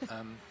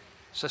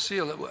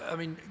 Cecile, I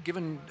mean,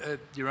 given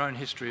your own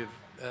history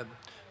of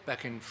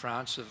back in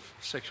France of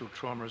sexual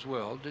trauma as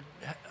well,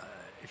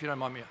 if you don't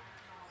mind me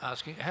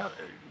asking, how,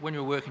 when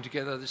you were working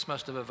together, this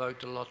must have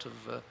evoked a lot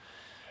of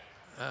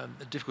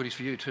difficulties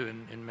for you too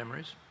in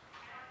memories?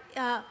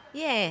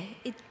 Yeah,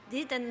 it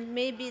did, and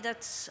maybe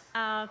that's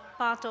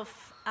part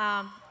of.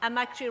 I'm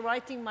actually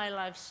writing my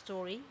life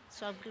story,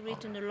 so I've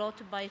written a lot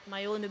about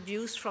my own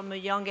abuse from a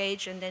young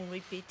age and then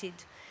repeated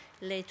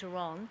later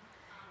on.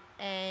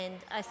 And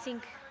I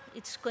think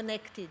it's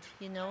connected,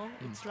 you know?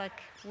 It's like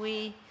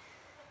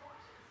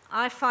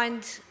I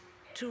find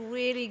to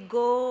really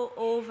go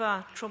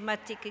over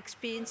traumatic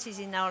experiences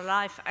in our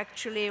life,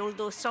 actually,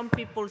 although some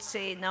people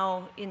say,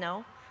 no, you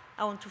know,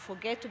 I want to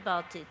forget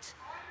about it.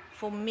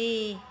 For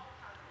me,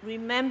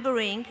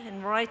 remembering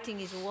and writing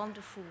is a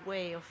wonderful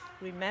way of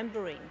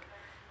remembering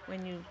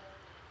when you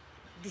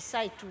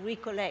decide to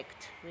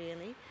recollect,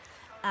 really.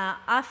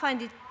 I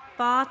find it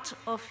part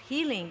of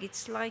healing.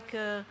 It's like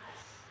a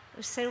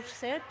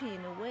self-therapy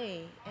in a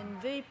way, and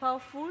very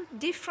powerful,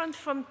 different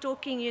from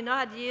talking, you know, I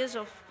had years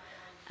of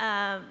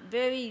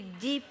very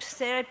deep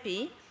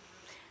therapy,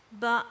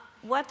 but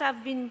what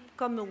I've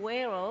become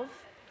aware of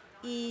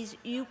is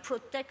you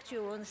protect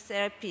your own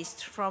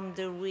therapist from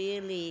the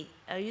really,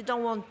 you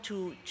don't want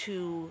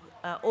to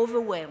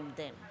overwhelm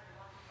them,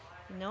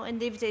 you know,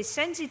 and if they're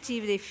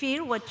sensitive, they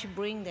feel what you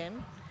bring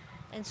them.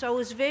 And so I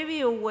was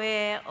very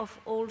aware of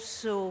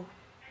also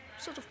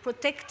sort of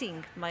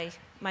protecting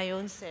my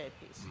own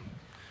therapist.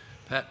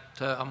 Pat,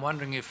 I'm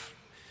wondering if,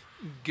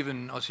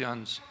 given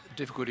Oceane's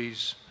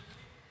difficulties,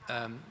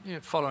 you know,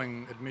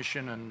 following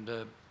admission and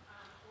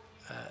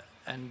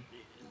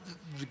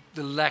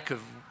the lack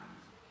of,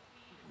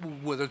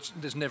 well,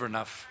 there's never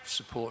enough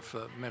support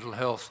for mental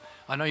health.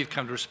 I know you've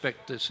come to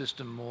respect the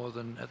system more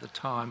than at the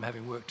time,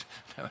 having worked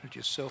on it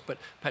yourself, but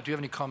Pat, do you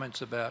have any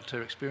comments about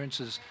her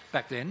experiences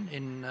back then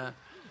in...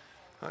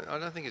 I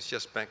don't think it's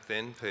just back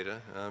then, Peter.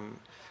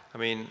 I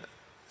mean,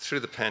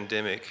 through the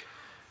pandemic,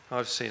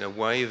 I've seen a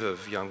wave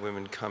of young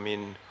women come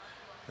in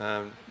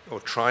or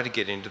try to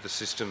get into the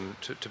system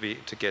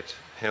to get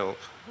help,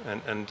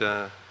 and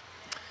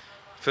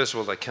first of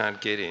all, they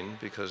can't get in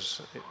because,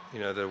 you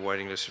know, their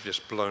waiting lists have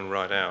just blown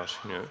right out,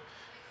 you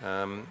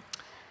know.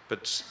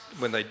 But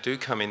when they do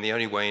come in, the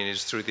only way in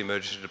is through the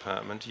emergency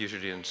department,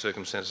 usually in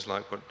circumstances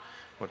like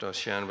what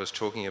Oceane was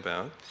talking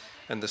about.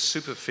 And the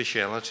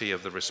superficiality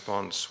of the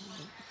response,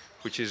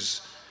 which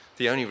is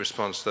the only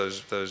response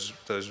those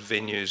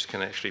venues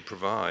can actually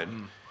provide.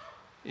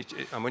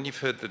 And when you've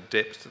heard the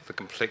depth, the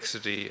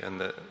complexity, and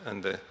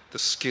the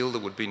skill that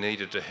would be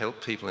needed to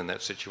help people in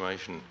that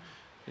situation,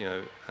 you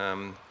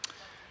know,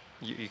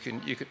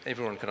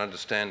 everyone can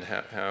understand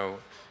how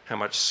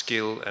much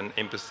skill and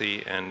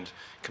empathy and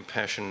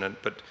compassion,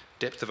 but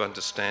depth of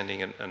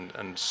understanding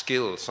and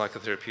skill,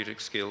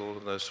 psychotherapeutic skill, all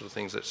of those sort of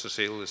things that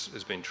Cecile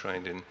has been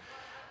trained in,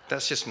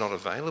 that's just not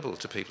available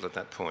to people at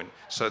that point.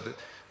 So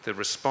the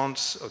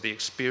response or the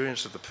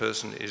experience of the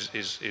person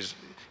is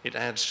it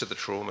adds to the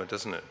trauma,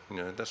 doesn't it? You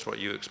know, that's what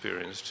you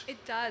experienced.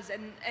 It does,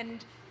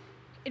 and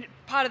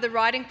part of the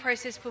writing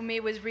process for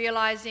me was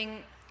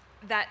realising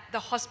that the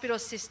hospital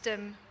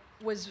system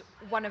was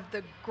one of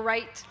the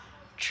great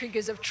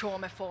triggers of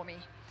trauma for me.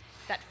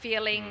 That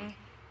feeling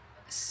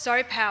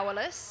so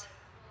powerless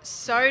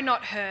so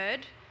not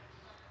heard,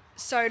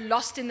 so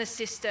lost in the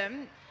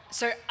system,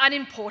 so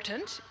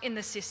unimportant in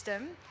the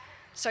system,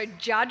 so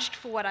judged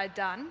for what I'd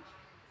done,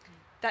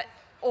 that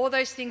all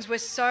those things were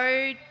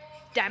so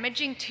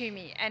damaging to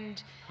me.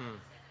 And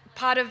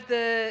part of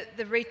the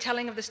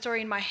retelling of the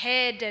story in my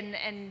head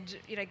and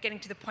you know, getting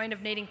to the point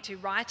of needing to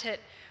write it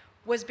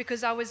was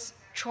because I was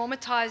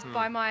traumatized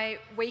by my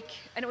week,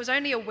 and it was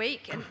only a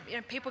week, and you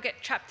know, people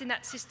get trapped in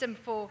that system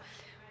for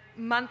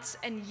months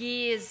and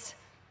years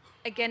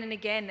again and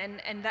again,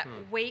 and that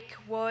week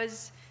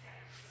was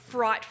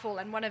frightful.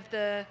 And one of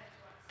the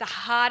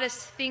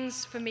hardest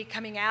things for me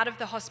coming out of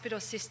the hospital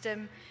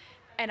system,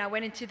 and I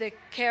went into the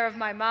care of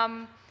my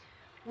mum,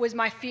 was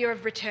my fear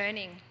of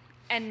returning.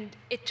 And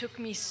it took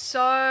me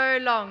so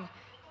long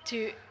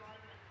to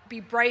be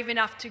brave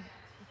enough to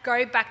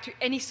go back to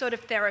any sort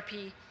of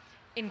therapy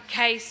in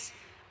case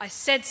I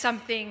said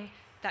something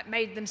that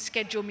made them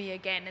schedule me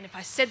again. And if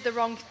I said the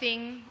wrong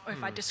thing, or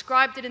if I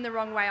described it in the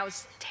wrong way, I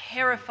was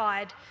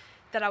terrified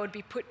that I would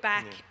be put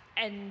back,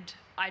 and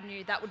I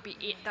knew that would be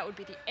it. That would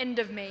be the end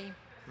of me.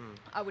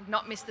 I would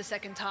not miss the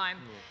second time.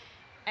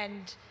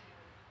 And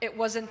it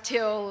wasn't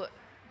till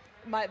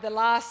the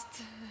last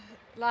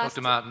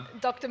Dr. Martin.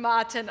 Dr.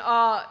 Martin.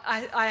 Oh,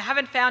 I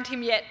haven't found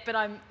him yet, but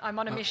I'm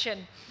on a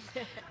mission.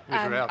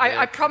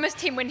 I promised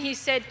him when he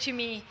said to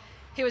me,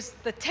 he was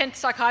the 10th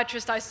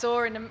psychiatrist I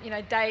saw in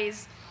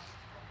days,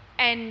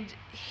 and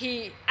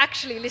he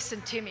actually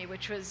listened to me,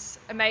 which was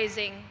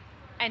amazing.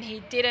 And he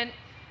didn't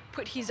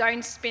put his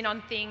own spin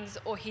on things,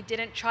 or he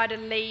didn't try to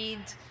lead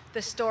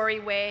the story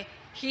where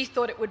he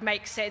thought it would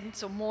make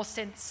sense or more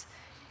sense.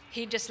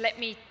 He just let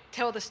me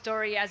tell the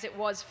story as it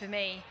was for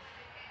me.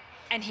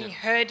 And he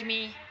heard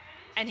me,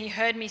 and he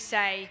heard me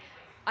say,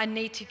 I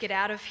need to get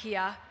out of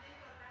here.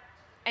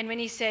 And when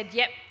he said,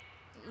 yep,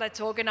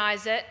 let's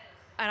organise it,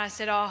 and I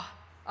said, oh,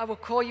 I will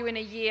call you in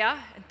a year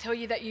and tell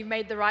you that you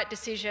made the right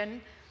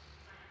decision.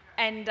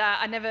 And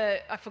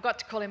I forgot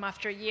to call him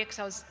after a year because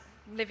I was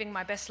living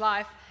my best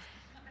life.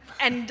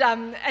 And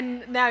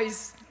now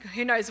he's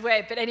who knows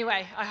where. But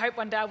anyway, I hope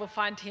one day I will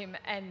find him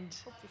and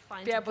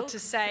be able to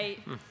say,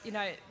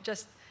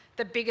 just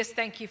the biggest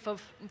thank you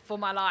for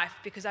my life,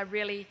 because I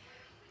really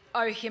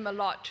owe him a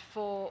lot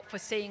for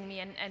seeing me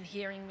and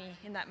hearing me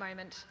in that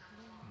moment.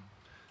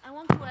 I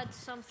want to add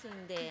something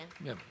there.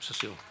 Yeah,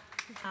 Cecile.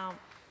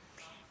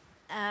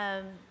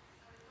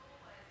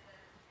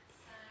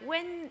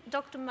 When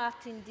Dr.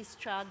 Martin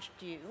discharged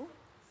you,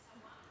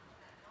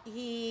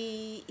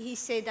 he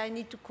said, I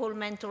need to call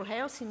mental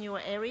health in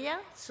your area,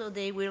 so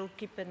they will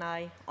keep an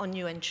eye on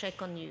you and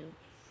check on you.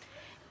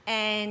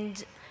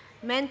 And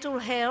mental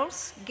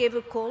health gave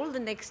a call the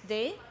next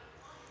day.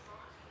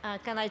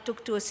 Can I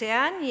talk to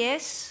Oceane?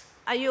 Yes.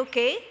 Are you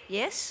okay?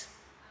 Yes.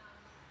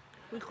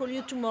 We'll call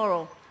you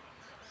tomorrow.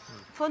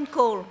 Phone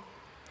call.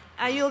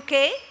 Are you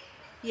okay?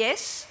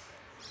 Yes.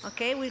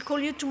 Okay, we'll call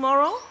you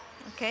tomorrow.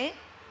 Okay.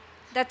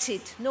 That's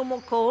it. No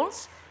more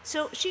calls.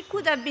 So she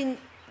could have been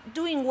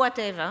doing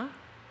whatever.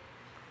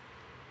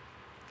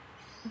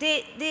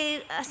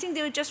 I think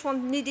they just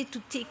needed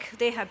to tick.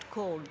 They had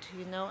called,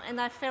 and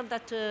I felt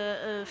that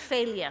a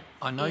failure.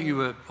 I know you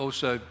were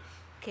also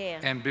care.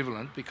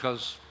 Ambivalent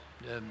because,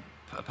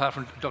 apart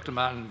from Dr.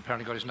 Martin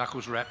apparently got his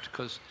knuckles wrapped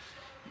because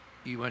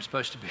you weren't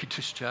supposed to be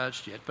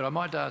discharged yet. But I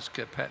might ask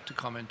Pat to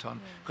comment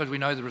on, because we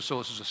know the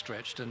resources are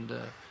stretched and...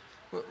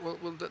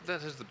 Well,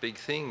 that is the big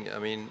thing. I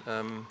mean,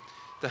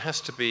 there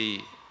has to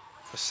be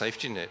a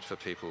safety net for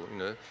people,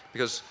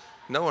 because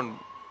no one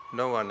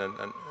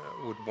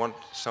would want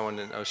someone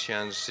in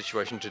Oceane's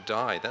situation to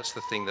die. That's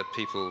the thing that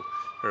people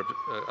are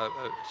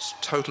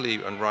totally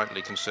and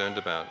rightly concerned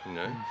about,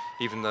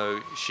 even though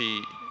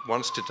she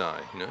wants to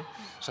die,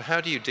 So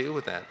how do you deal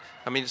with that?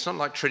 I mean, it's not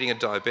like treating a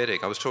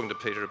diabetic. I was talking to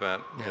Peter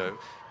about,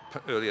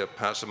 earlier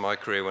parts of my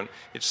career when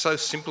it's so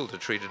simple to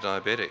treat a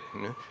diabetic,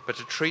 but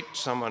to treat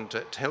someone,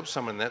 to help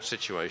someone in that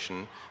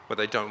situation where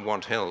they don't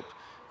want help,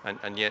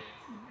 and yet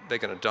they're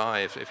going to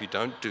die if you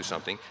don't do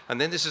something.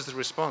 And then this is the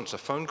response, a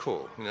phone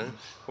call,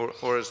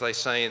 or as they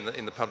say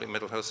in the public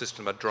mental health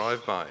system, a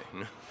drive-by,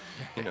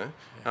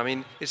 I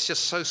mean, it's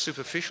just so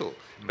superficial,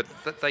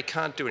 but they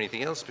can't do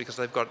anything else because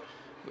they've got,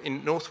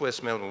 in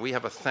northwest Melbourne, we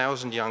have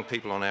 1,000 young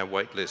people on our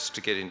wait list to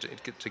get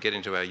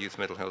into our youth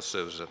mental health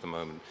services at the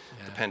moment.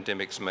 Yeah. The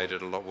pandemic's made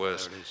it a lot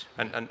worse,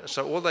 and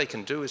so all they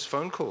can do is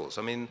phone calls.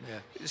 I mean,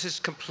 this is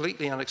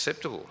completely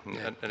unacceptable,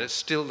 and it's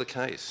still the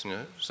case.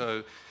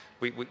 So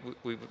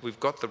we've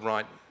got the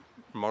right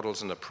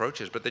models and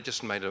approaches, but they're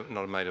just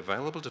not made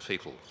available to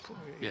people.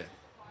 Yeah,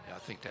 I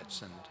think that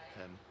sums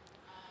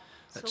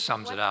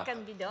it up. What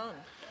can be done?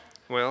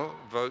 Well,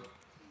 vote.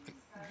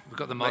 We've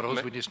got the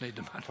models, we just need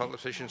the money.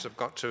 Politicians have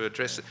got to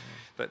address it.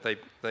 But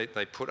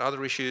they put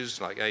other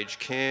issues like aged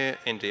care,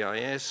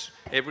 NDIS,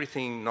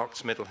 everything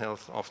knocks mental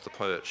health off the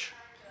perch.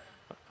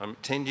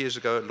 10 years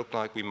ago, it looked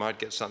like we might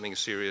get something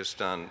serious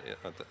done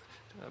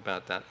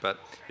about that, but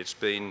it's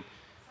been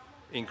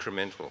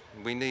incremental.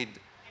 We need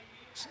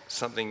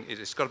something,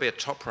 it's got to be a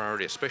top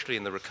priority, especially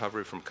in the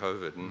recovery from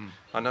COVID. And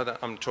I know that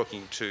I'm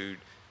talking to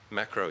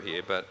macro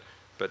here, but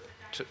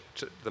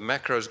the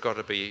macro's got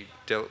to be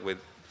dealt with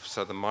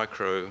so the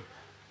micro,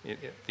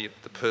 the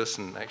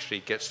person actually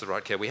gets the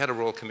right care. We had a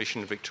Royal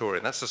Commission in Victoria,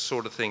 and that's the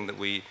sort of thing that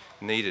we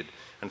needed.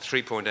 And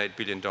 $3.8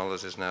 billion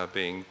is now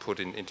being put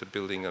into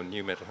building a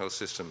new mental health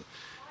system.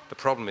 The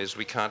problem is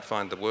we can't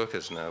find the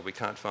workers now. We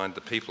can't find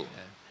the people.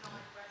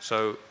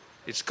 So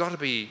it's got to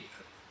be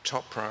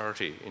top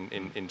priority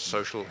in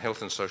social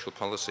health and social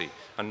policy,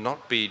 and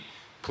not be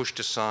pushed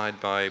aside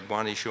by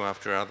one issue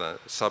after other.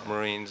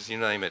 Submarines, you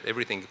name it,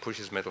 everything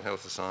pushes mental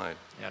health aside.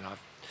 Yeah, and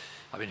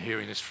I've been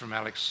hearing this from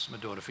Alex, my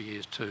daughter, for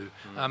years too.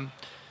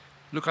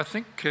 Look, I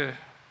think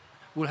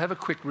we'll have a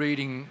quick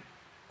reading,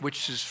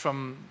 which is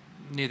from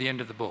near the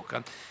end of the book,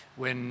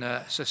 when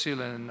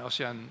Cecile and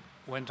Oceane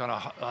went on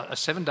a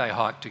 7-day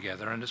hike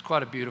together, and it's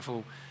quite a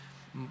beautiful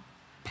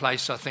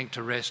place, I think,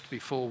 to rest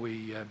before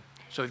we...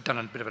 so we've done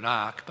a bit of an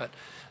arc, but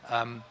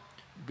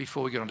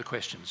before we get on to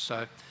questions.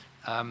 So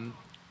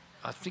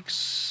I think...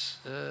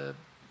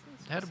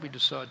 how did we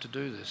decide to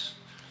do this?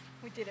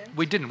 We didn't.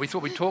 We didn't. We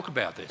thought we'd talk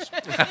about this.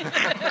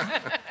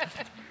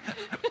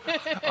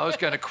 I was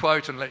going to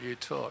quote and let you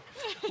talk.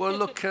 Well,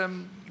 look,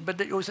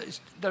 but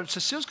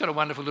Cecile's got a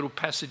wonderful little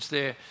passage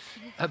there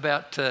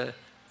about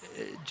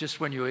just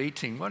when you're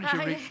eating. Why don't you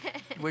read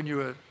when you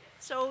were...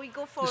 So we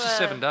go for this is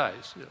 7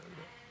 days.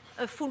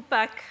 a full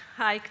pack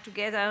hike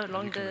together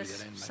along the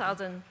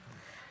southern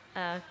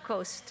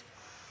coast.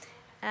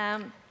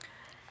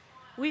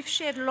 We've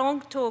shared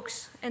long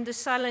talks and the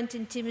silent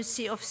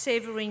intimacy of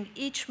savoring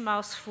each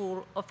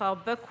mouthful of our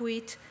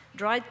buckwheat,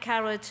 dried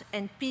carrot,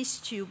 and pea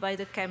stew by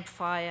the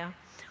campfire,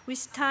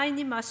 with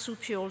tiny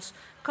marsupials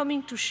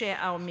coming to share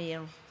our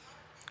meal.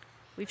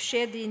 We've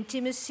shared the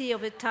intimacy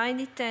of a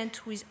tiny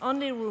tent with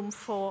only room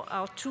for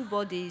our 2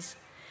 bodies,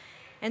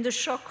 and the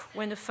shock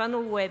when a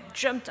funnel web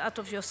jumped out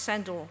of your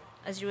sandal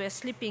as you were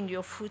slipping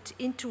your foot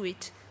into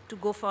it to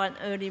go for an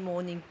early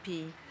morning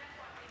pee.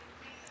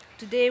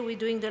 Today we're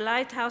doing the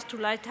lighthouse to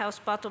lighthouse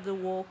part of the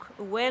walk,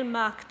 a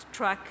well-marked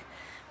track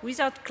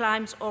without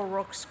climbs or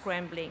rock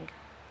scrambling.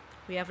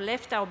 We have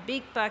left our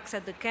big packs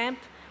at the camp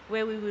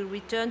where we will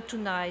return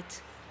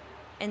tonight,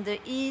 and the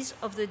ease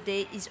of the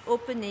day is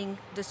opening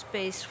the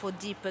space for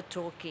deeper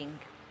talking.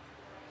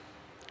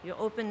 Your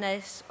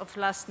openness of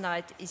last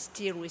night is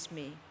still with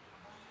me.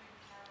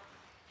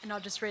 And I'll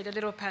just read a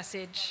little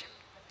passage.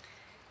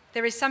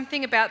 There is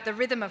something about the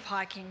rhythm of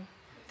hiking.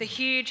 The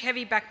huge,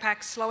 heavy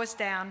backpacks slow us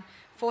down,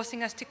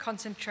 forcing us to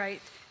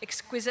concentrate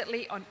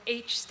exquisitely on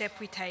each step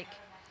we take.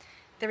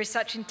 There is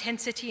such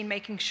intensity in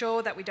making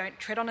sure that we don't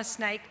tread on a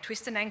snake,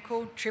 twist an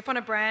ankle, trip on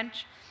a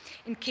branch,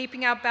 in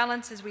keeping our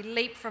balance as we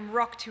leap from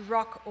rock to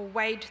rock or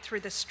wade through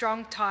the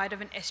strong tide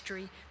of an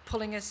estuary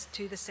pulling us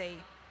to the sea.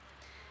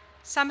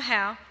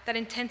 Somehow, that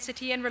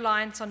intensity and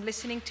reliance on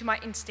listening to my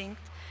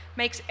instinct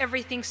makes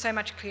everything so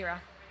much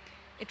clearer.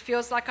 It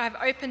feels like I've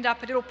opened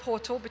up a little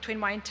portal between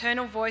my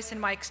internal voice and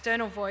my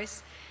external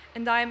voice,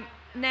 and I'm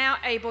now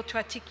able to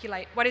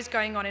articulate what is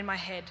going on in my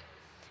head.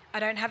 I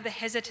don't have the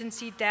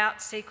hesitancy,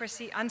 doubt,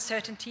 secrecy,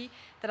 uncertainty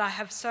that I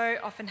have so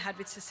often had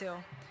with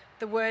Cecile.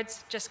 The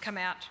words just come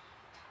out.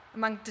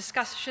 Among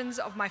discussions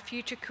of my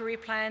future career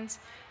plans,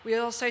 we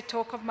also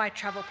talk of my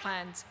travel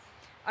plans.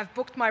 I've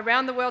booked my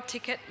round-the-world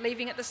ticket,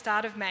 leaving at the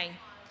start of May.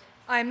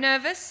 I am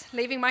nervous,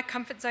 leaving my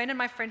comfort zone and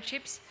my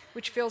friendships,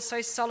 which feels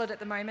so solid at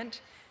the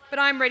moment, but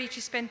I'm ready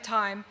to spend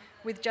time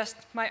with just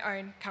my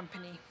own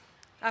company.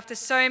 After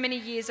so many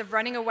years of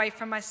running away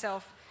from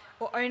myself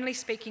or only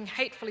speaking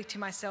hatefully to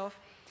myself,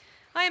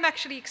 I am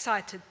actually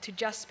excited to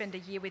just spend a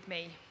year with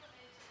me.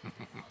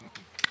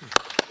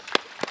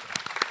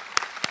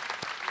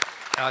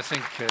 I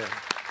think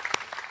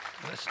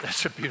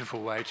that's a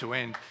beautiful way to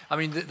end. I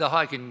mean, the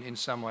hike in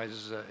some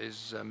ways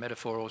is a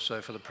metaphor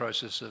also for the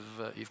process of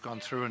you've gone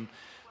through and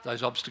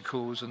those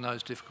obstacles and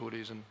those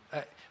difficulties. And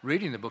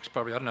reading the book's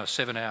probably, I don't know, a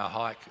 7-hour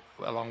hike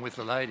along with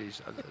the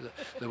ladies,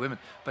 the women.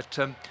 But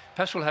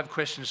perhaps we'll have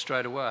questions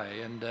straight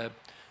away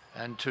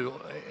and to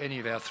any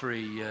of our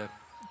 3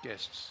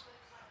 guests,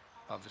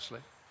 obviously.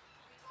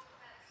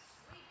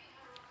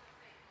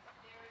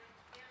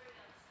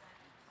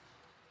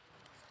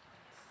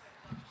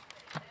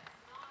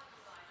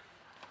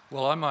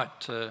 Well, I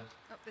might... there's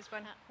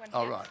one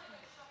oh, here. right.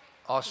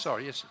 Oh,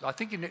 sorry, yes. I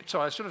think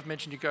sorry, I sort of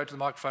mentioned you go to the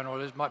microphone, or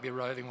there might be a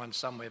roving one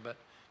somewhere, but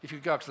if you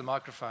could go up to the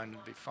microphone,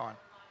 it'd be fine.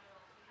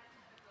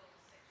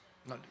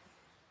 I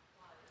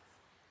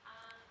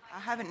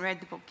haven't read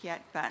the book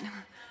yet, but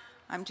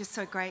I'm just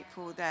so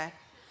grateful that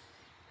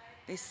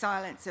this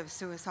silence of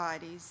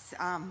suicide is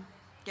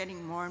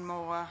getting more and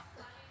more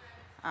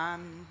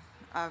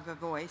of a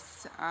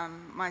voice.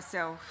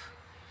 Myself,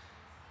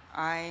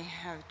 I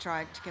have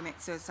tried to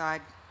commit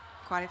suicide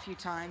quite a few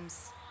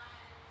times,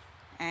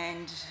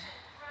 and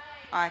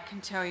I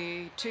can tell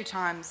you 2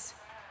 times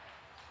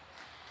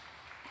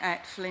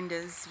at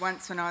Flinders.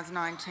 Once when I was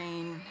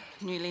 19,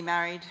 newly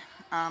married.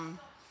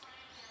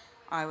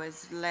 I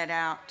was let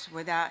out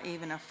without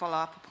even a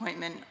follow-up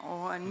appointment,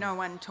 or no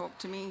one talked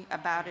to me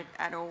about it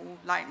at all,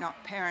 like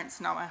not parents,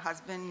 not my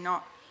husband,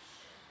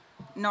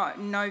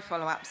 no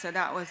follow-up. So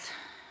that was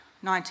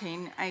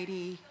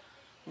 1981.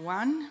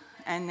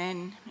 and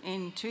then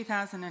in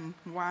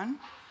 2001,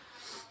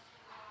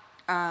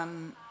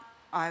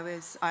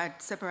 I'd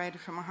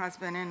separated from my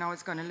husband and I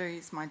was going to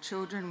lose my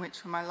children,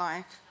 which were my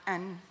life,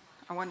 and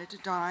I wanted to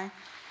die.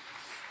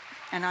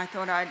 And I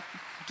thought I'd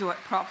do it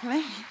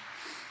properly.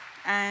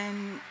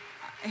 And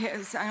it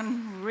was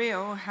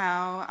unreal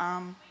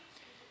how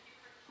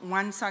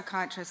one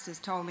psychiatrist has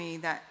told me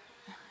that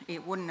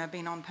it wouldn't have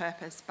been on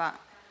purpose, but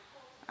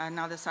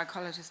another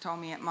psychologist told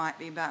me it might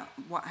be. But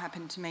what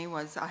happened to me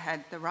was I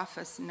had the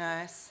roughest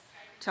nurse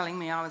telling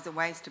me I was a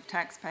waste of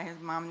taxpayers'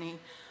 money.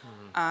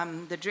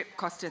 The drip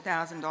cost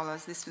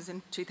 $1,000. This was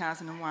in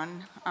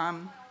 2001.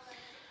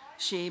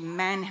 She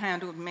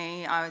manhandled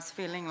me. I was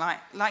feeling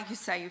like you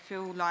say, you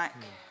feel like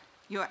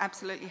you're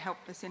absolutely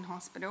helpless in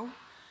hospital.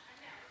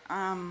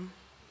 And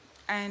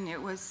it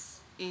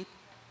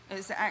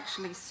has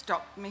actually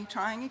stopped me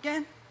trying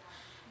again.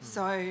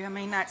 So, I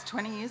mean, that's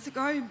 20 years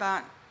ago,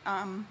 but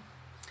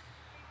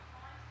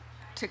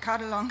to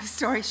cut a long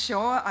story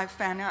short, I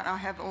found out I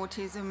have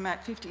autism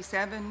at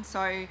 57,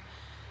 so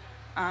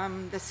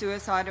the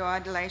suicidal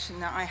ideation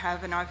that I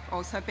have, and I've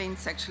also been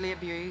sexually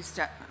abused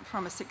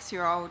from a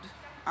 6-year-old,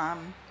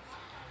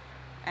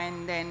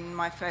 and then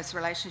my first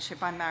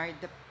relationship, I married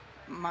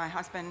my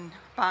husband,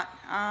 but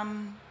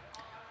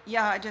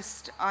yeah, I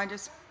just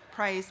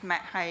praised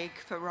Matt Haig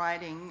for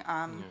writing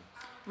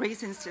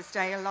Reasons to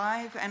Stay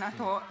Alive, and I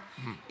thought,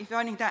 if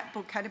only that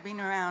book had been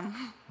around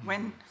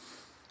when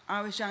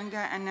I was younger,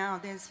 and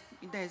now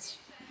there's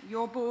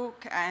your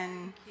book,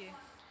 and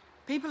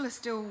people are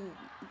still,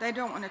 they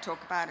don't want to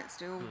talk about it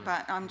still,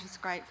 but I'm just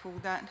grateful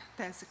that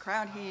there's a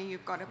crowd here.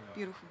 You've got a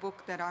beautiful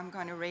book that I'm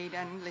going to read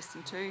and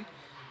listen to,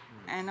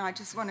 and I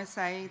just want to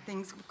say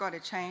things have got to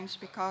change,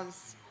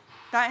 because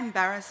that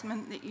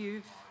embarrassment that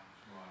you've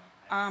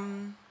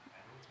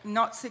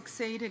not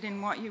succeeded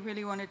in what you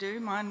really want to do.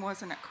 Mine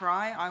wasn't a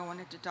cry, I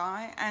wanted to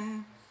die,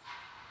 and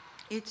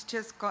it's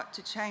just got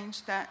to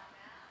change. That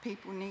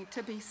people need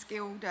to be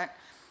skilled at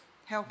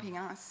helping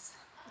us.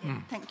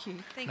 Thank you.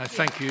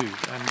 Thank you.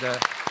 And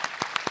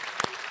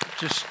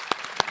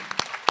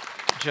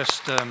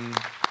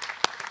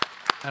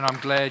and I'm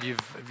glad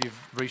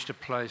you've reached a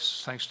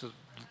place, thanks to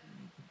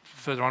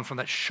further on from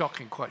that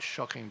quite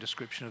shocking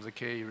description of the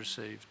care you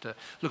received.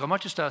 Look, I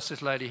might just ask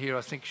this lady here,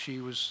 I think she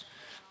was,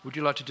 would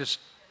you like to just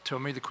tell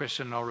me the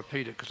question and I'll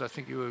repeat it, because I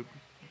think you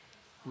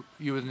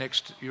were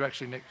next, you're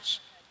actually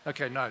next.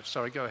 Okay, no,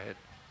 sorry, go ahead.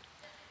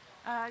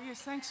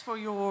 Yes, thanks for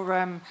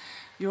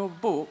your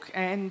book,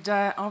 and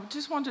I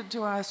just wanted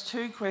to ask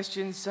two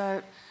questions.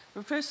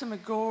 Professor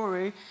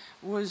McGorry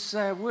was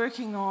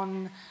working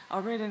on, I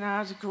read an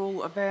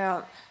article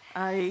about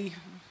a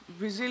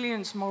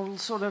resilience model,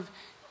 sort of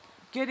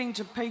getting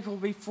to people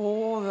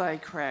before they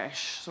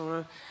crash, sort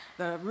of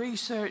the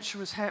research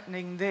was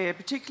happening there,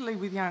 particularly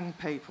with young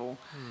people.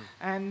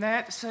 And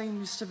that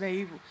seems to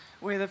be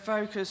where the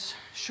focus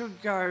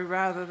should go,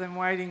 rather than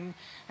waiting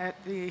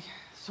at the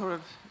sort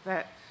of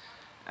that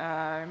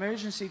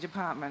emergency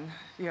department.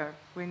 Yeah,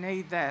 we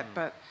need that,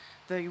 but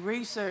the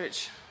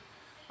research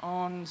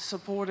on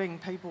supporting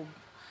people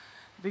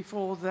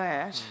before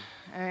that,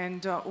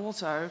 and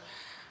also,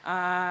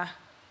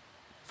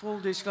 full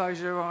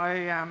disclosure,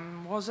 I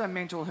was a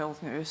mental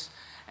health nurse,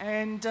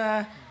 and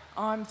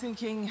I'm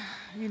thinking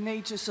you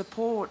need to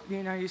support,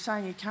 you're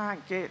saying you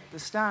can't get the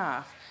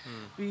staff,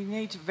 but you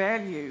need to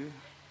value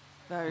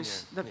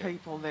the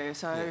people there,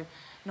 so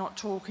not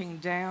talking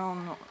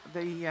down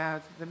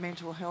the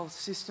mental health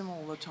system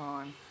all the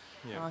time.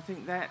 And I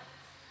think that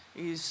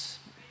is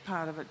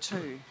part of it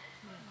too.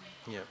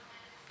 Yeah. Do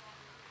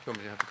you want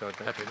me to have a go at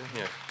that? Happy to.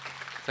 Yeah.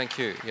 Thank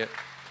you. Yeah.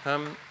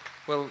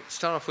 Well,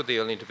 start off with the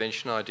early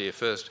intervention idea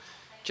first.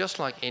 Just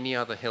like any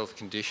other health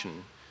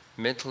condition,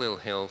 mental ill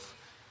health,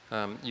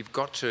 you've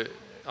got to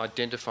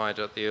identify it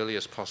at the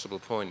earliest possible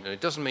point. And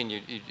it doesn't mean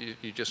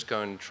you just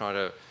go and try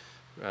to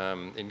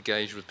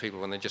engage with people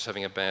when they're just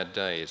having a bad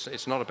day.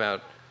 It's not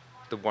about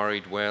the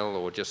worried well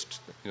or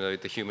just the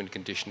human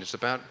condition. It's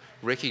about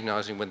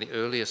recognising when the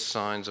earliest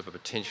signs of a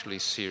potentially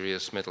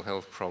serious mental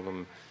health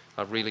problem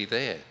are really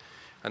there.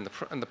 And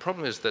the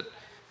problem is that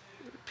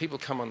people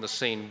come on the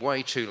scene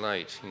way too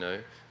late,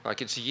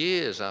 like it's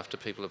years after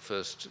people have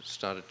first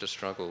started to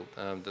struggle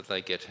that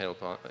they get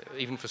help,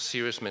 even for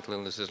serious mental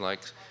illnesses like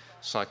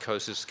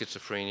psychosis,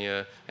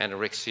 schizophrenia,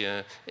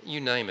 anorexia,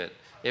 you name it.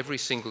 Every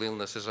single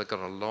illness has got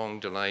a long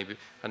delay,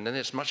 and then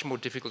it's much more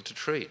difficult to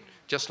treat,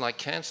 just like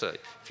cancer.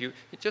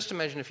 Just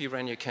imagine if you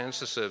ran your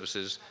cancer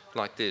services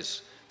like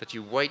this, that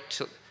you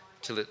wait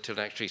till it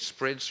actually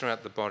spreads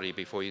throughout the body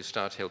before you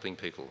start helping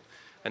people.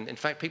 And in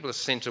fact, people are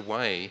sent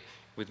away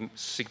with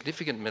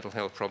significant mental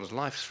health problems,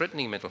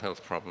 life-threatening mental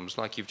health problems,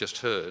 like you've just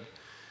heard.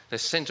 They're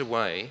sent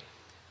away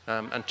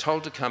and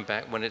told to come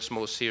back when it's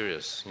more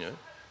serious.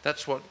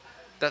 That's what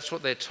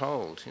they're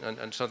told.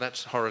 And so that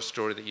horror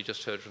story that you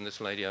just heard from this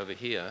lady over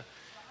here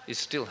is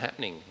still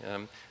happening.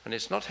 And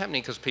it's not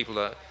happening because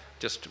people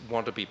just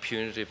want to be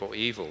punitive or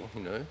evil.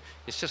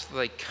 It's just that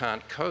they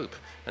can't cope.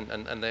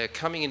 And they're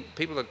coming in.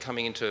 People are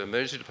coming into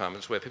emergency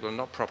departments where people are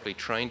not properly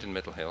trained in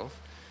mental health.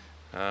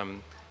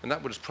 And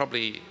that was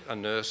probably a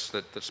nurse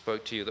that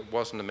spoke to you that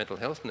wasn't a mental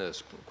health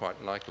nurse,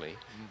 quite likely.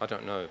 I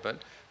don't know.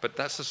 But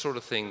that's the sort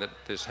of thing that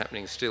is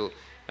happening still.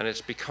 And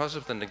it's because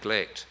of the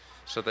neglect.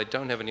 So they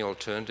don't have any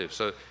alternative.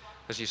 So,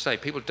 as you say,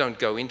 people don't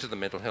go into the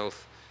mental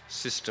health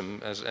system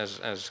as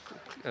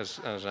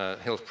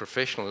health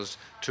professionals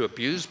to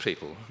abuse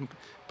people.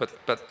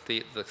 But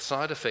the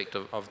side effect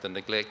of the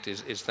neglect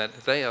is that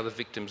they are the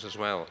victims as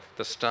well.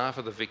 The staff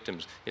are the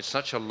victims. It's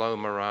such a low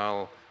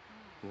morale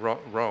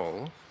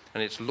role,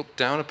 and it's looked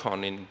down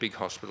upon in big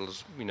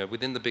hospitals. You know,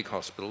 within the big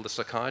hospital, the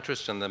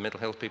psychiatrists and the mental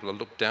health people are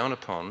looked down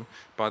upon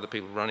by the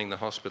people running the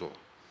hospital.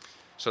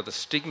 So the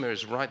stigma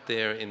is right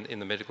there in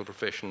the medical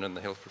profession and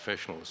the health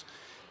professionals.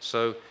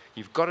 So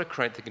you've got to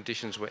create the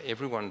conditions where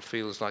everyone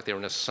feels like they're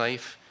in a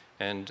safe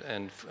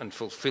and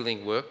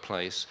fulfilling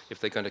workplace if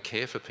they're going to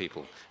care for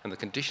people. And the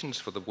conditions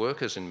for the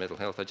workers in mental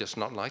health are just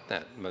not like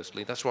that,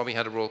 mostly. That's why we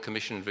had a Royal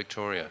Commission in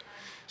Victoria.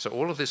 So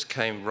all of this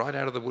came right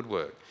out of the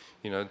woodwork.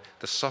 You know,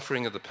 the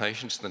suffering of the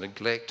patients, the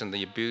neglect and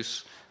the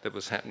abuse that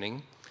was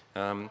happening,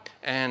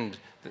 and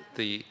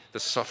the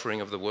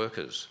suffering of the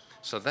workers.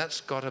 So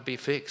that's got to be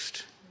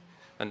fixed.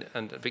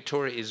 And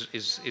Victoria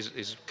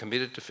is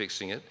committed to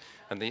fixing it.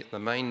 And the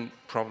main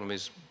problem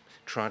is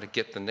trying to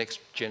get the next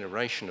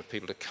generation of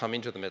people to come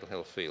into the mental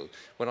health field.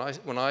 When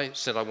I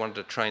said I wanted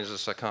to train as a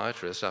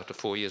psychiatrist after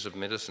 4 years of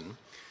medicine,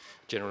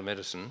 general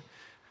medicine,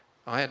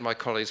 I had my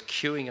colleagues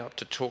queuing up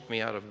to talk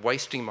me out of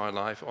wasting my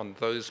life on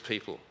those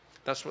people.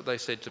 That's what they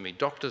said to me.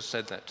 Doctors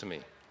said that to me.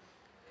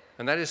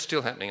 And that is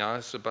still happening. I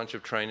asked a bunch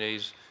of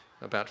trainees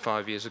about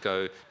 5 years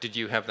ago, did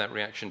you have that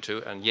reaction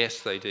too? And yes,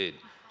 they did.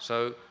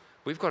 So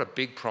we've got a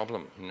big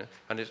problem, you know?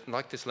 And it's,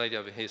 like this lady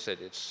over here said,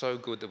 it's so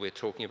good that we're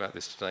talking about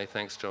this today,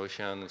 thanks to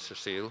Ocean and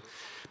Cecile.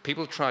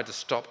 People tried to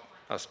stop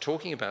us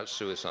talking about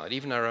suicide.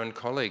 Even our own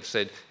colleagues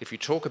said, if you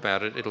talk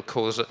about it, it'll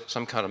cause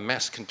some kind of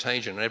mass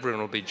contagion and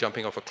everyone will be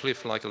jumping off a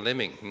cliff like a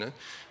lemming. You know?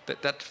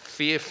 That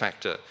fear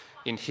factor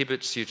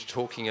inhibits you to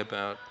talking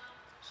about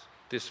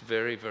this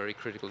very, very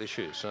critical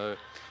issue. So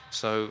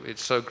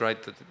it's so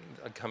great that,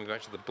 coming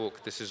back to the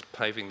book, this is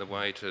paving the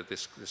way to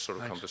this sort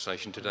of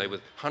conversation today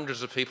with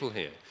hundreds of people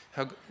here.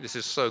 This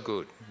is so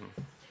good.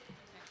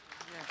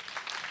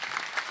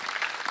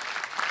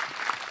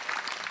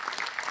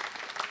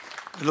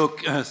 Look,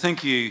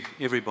 thank you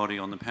everybody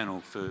on the panel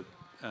for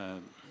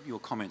your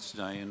comments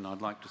today, and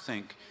I'd like to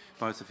thank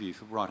both of you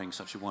for writing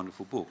such a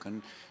wonderful book.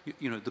 And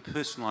you know, the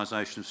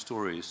personalisation of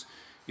stories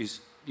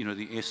is, you know,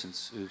 the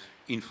essence of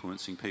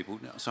influencing people.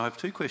 Now, so I have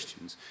two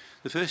questions.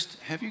 The first,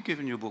 have you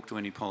given your book to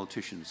any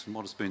politicians and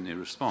what has been their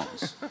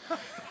response?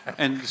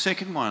 And the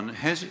second one,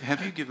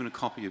 have you given a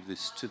copy of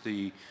this to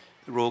the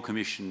Royal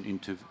Commission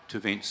into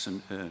Vents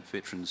and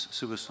Veterans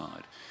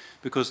Suicide?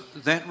 Because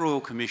that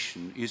Royal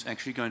Commission is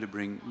actually going to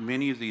bring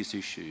many of these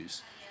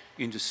issues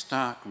into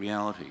stark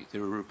reality.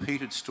 There are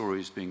repeated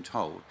stories being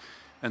told,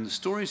 and the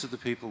stories of the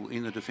people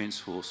in the Defence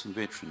Force and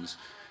veterans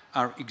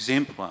are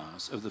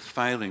exemplars of the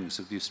failings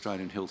of the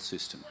Australian health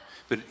system.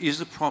 But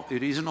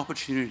it is an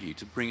opportunity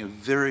to bring a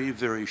very,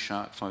 very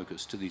sharp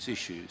focus to these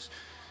issues.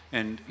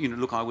 And, you know,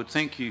 look, I would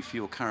thank you for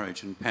your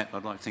courage, and Pat,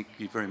 I'd like to thank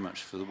you very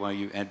much for the way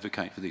you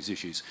advocate for these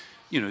issues.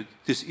 You know,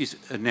 this is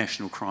a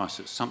national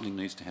crisis. Something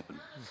needs to happen.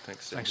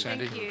 Thanks,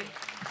 Sandy. Thank you.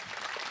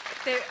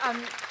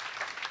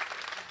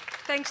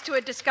 Thanks to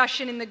a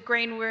discussion in the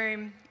green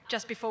room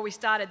just before we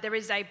started, there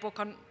is a book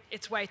on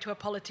its way to a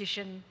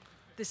politician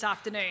this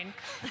afternoon,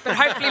 but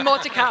hopefully more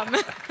to come.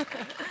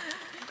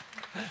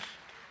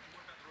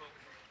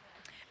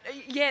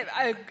 Yeah,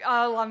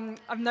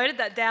 I've noted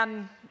that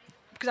down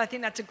because I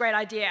think that's a great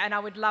idea, and I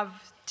would love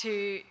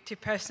to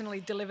personally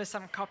deliver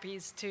some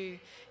copies to,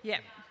 Yeah,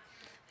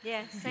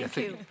 thank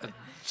you.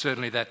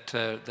 Certainly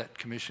that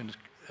commission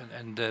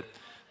and the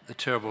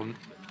terrible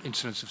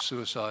incidents of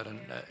suicide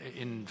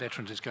in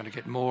veterans is going to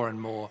get more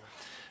and more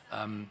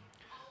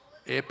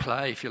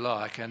airplay, if you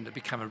like, and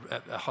become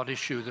a hot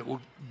issue that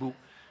will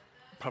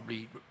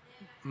probably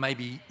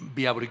maybe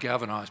be able to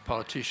galvanise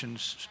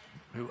politicians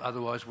who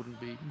otherwise wouldn't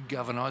be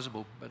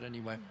galvanisable. But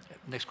anyway,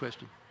 next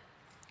question.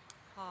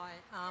 Hi,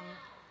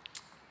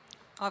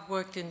 I've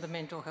worked in the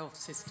mental health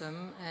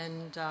system,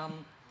 and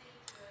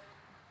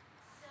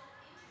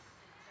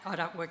I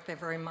don't work there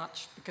very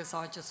much because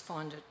I just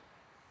find it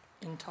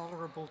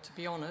intolerable, to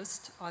be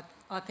honest.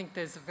 I think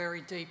there's a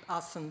very deep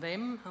us and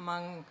them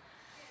among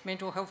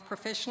mental health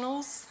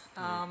professionals.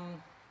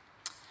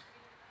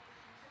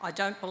 I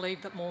don't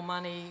believe that more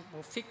money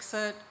will fix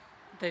it.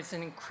 There's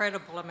an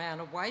incredible amount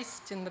of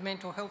waste in the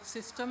mental health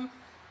system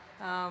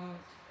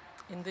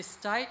in this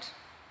state.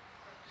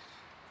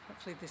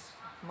 Hopefully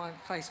my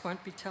face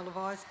won't be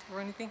televised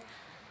or anything.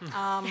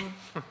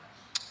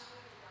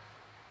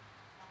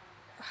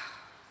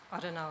 I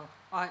don't know.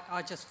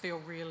 I just feel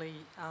really,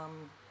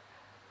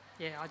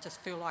 I just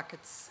feel like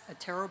it's a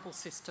terrible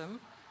system.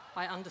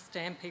 I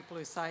understand people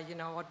who say, you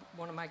know, I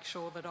want to make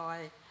sure that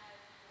I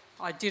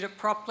did it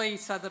properly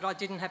so that I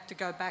didn't have to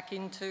go back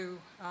into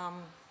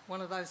one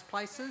of those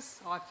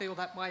places. I feel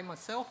that way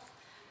myself.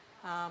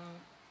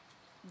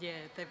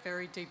 They're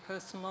very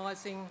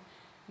depersonalising,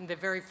 and they're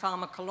very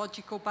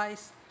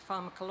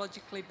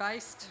pharmacologically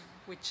based,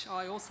 which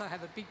I also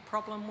have a big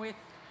problem with.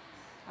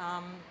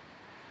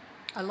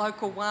 A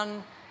local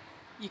one,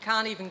 you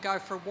can't even go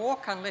for a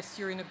walk unless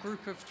you're in a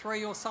group of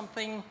 3 or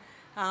something.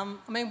 I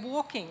mean,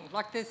 walking,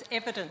 like there's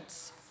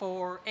evidence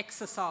for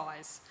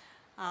exercise.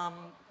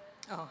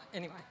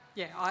 Anyway,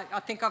 yeah, I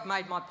think I've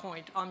made my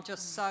point. I'm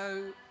just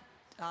so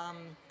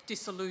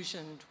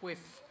disillusioned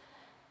with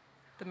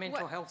the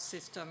mental health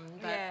system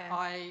that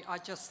I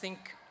just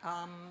think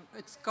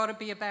it's got to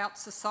be about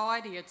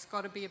society.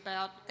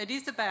 It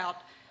is about,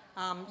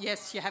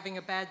 yes, you're having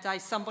a bad day,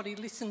 somebody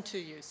listen to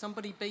you,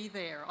 somebody be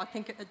there. I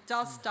think it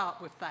does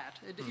start with that.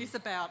 It is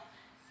about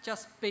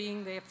just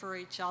being there for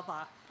each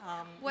other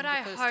What in the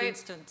I first hope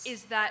instance.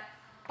 is that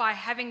by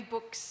having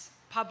books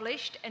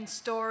published and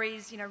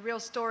stories, real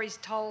stories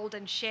told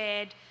and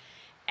shared,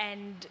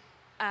 and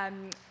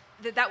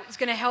that was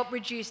going to help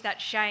reduce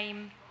that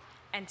shame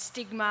and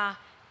stigma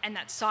and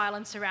that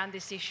silence around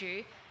this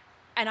issue.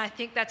 And I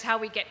think that's how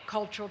we get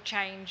cultural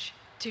change,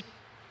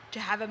 to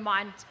have a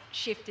mind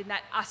shift in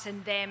that us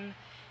and them,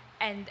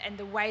 and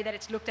the way that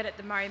it's looked at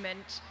the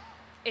moment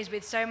is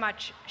with so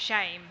much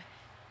shame.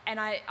 And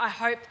I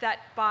hope that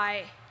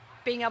by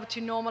being able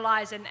to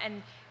normalise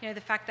and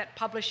the fact that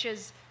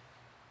publishers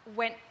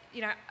went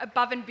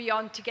above and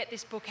beyond to get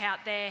this book out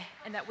there,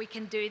 and that we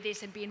can do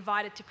this and be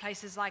invited to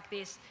places like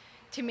this,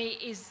 to me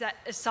is that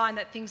a sign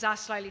that things are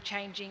slowly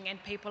changing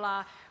and people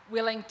are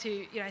willing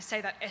to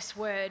say that S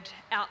word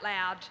out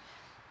loud.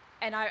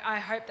 And I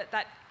hope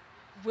that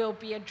will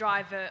be a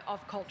driver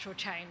of cultural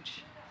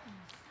change.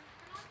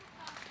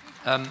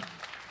 Sorry.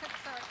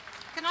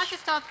 Can I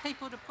just ask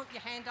people to put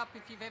your hand up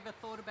if you've ever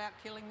thought about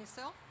killing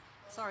yourself?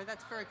 Sorry,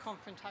 that's very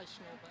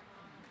confrontational, but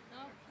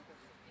no?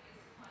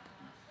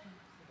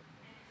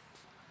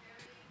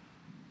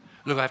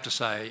 Look, I have to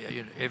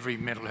say, every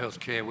mental health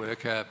care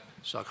worker,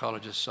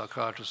 psychologist,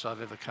 psychiatrist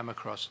I've ever come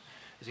across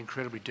is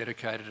incredibly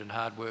dedicated and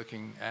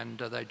hardworking, and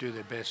they do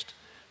their best.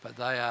 But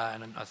they are,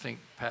 and I think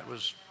Pat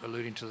was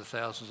alluding to the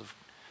thousands of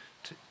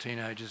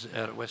teenagers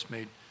out at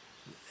Westmead,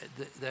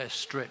 they're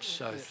stretched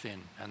so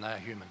thin, and they're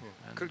human.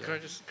 And, Could I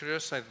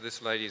just say that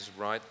this lady is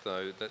right,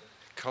 though, that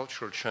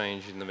cultural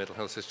change in the mental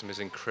health system is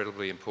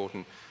incredibly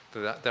important.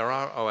 There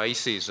are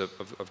oases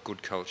of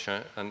good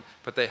culture,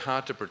 but they're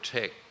hard to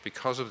protect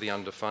because of the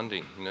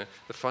underfunding.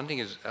 The funding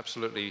is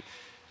absolutely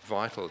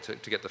vital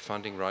to get the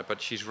funding right,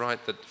 but she's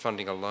right that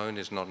funding alone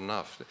is not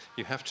enough.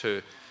 You have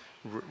to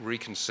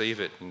reconceive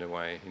it in a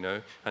way,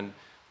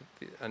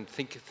 and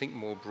think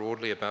more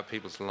broadly about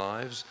people's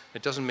lives.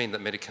 It doesn't mean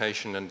that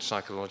medication and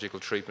psychological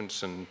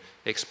treatments and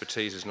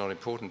expertise is not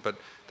important, but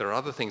there are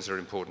other things that are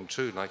important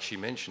too, like she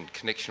mentioned,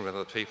 connection with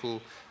other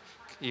people,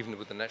 even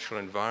with the natural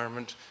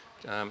environment,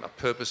 a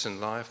purpose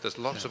in life. There's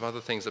lots of other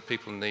things that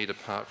people need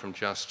apart from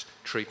just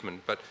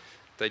treatment, but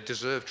they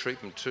deserve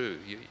treatment too.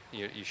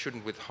 You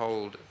shouldn't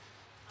withhold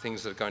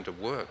things that are going to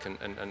work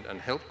and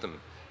help them.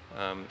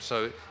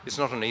 So it's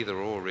not an either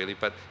or really,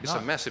 but it's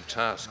a massive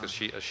task, as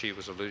she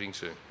was alluding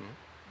to.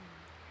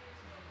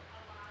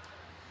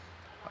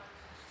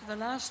 For the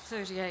last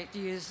 38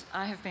 years,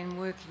 I have been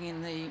working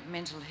in the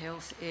mental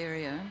health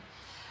area.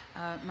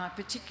 My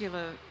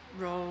particular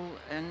role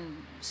and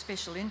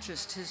special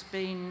interest has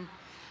been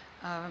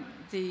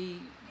the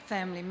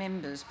family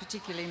members,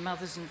 particularly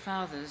mothers and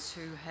fathers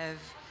who have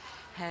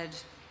had,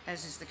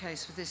 as is the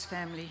case with this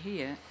family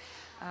here,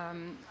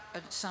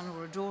 a son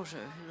or a daughter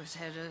who has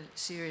had a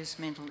serious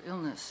mental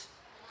illness.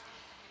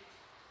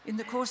 In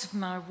the course of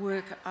my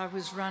work, I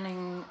was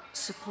running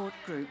support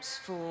groups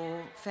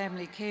for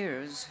family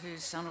carers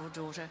whose son or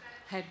daughter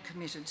had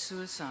committed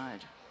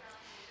suicide.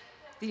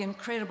 The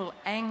incredible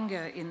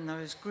anger in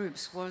those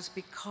groups was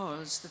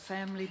because the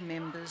family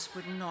members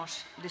were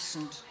not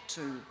listened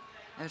to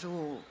at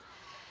all.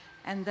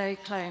 And they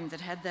claimed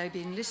that had they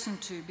been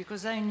listened to,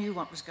 because they knew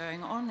what was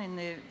going on in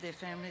their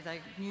family,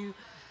 they knew,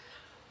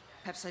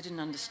 perhaps they didn't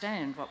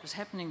understand what was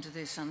happening to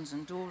their sons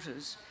and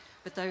daughters,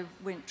 but they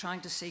went trying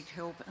to seek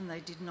help and they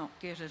did not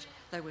get it.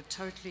 They were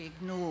totally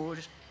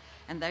ignored,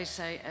 and they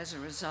say as a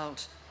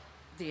result,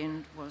 the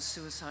end was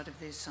suicide of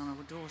their son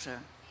or daughter.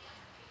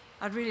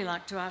 I'd really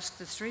like to ask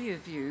the three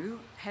of you,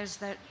 has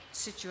that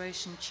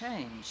situation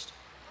changed?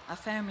 Are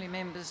family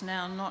members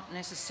now not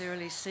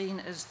necessarily seen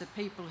as the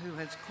people who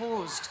have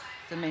caused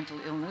the mental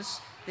illness,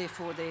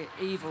 therefore they're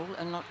evil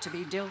and not to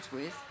be dealt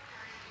with?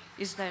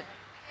 Is that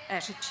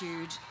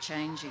attitude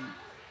changing?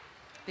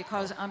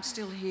 Because I'm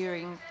still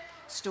hearing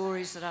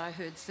stories that I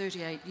heard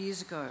 38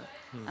 years ago,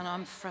 and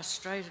I'm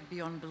frustrated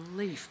beyond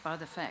belief by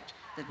the fact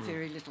that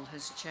very little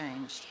has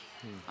changed.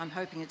 I'm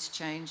hoping it's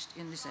changed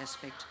in this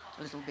aspect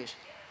a little bit.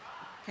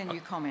 Can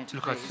you comment,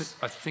 Look, please?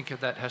 I think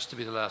that has to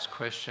be the last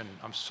question.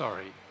 I'm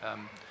sorry.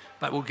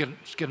 But we'll get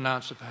an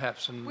answer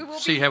perhaps and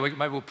see how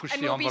maybe we'll push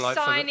the envelope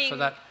for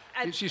that.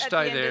 You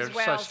stay there,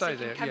 well, so stay you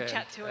there. can come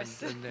chat to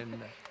us. And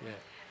then,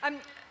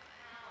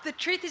 The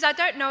truth is, I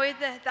don't know if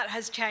that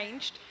has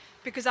changed,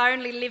 because I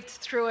only lived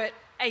through it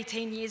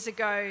 18 years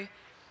ago.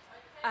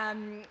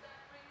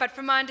 But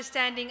from my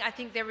understanding, I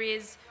think there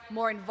is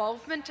more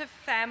involvement of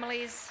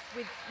families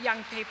with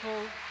young people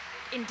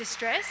in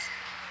distress.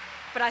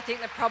 But I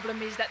think the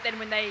problem is that then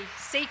when they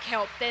seek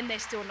help, then they're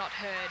still not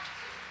heard.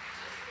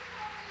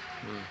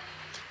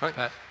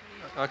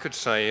 I could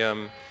say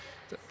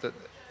that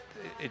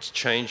it's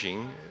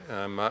changing.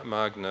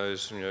 Marg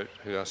knows,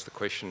 who asked the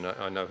question.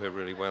 I know her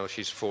really well.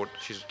 She's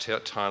a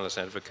tireless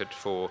advocate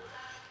for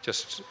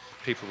just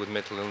people with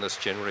mental illness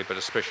generally, but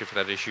especially for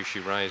that issue she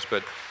raised.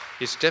 But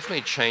it's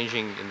definitely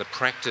changing in the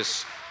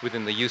practice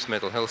within the youth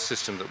mental health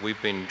system that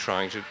we've been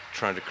trying to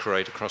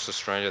create across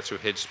Australia through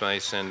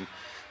Headspace, and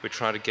we're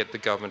trying to get the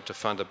government to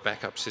fund a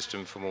backup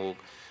system for more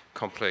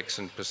complex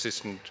and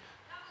persistent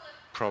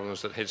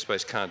problems that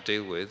Headspace can't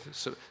deal with.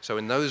 So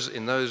in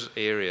those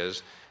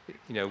areas,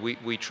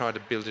 we try to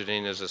build it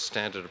in as a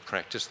standard of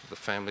practice that the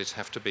families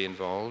have to be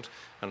involved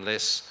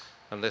unless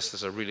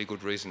there's a really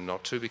good reason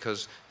not to,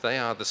 because they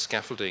are the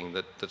scaffolding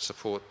that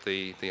support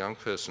the young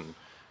person.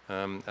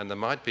 And there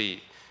might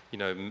be,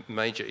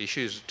 major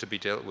issues to be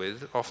dealt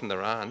with. Often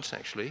there aren't,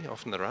 actually.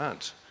 Often there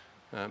aren't.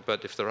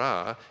 But if there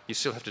are, you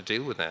still have to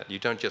deal with that. You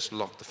don't just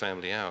lock the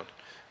family out,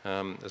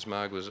 as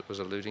Marg was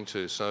alluding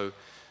to. So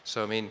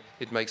I mean,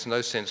 it makes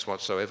no sense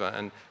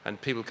whatsoever,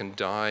 and people can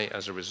die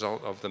as a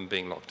result of them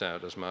being locked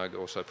out, as Marg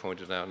also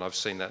pointed out, and I've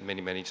seen that many,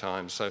 many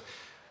times. So,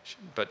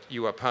 but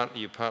you're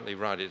partly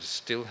right. It's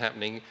still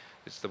happening.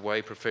 It's the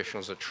way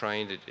professionals are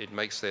trained. It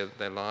makes the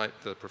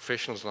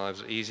professionals'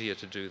 lives easier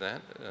to do that,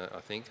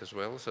 I think, as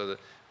well. So that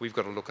we've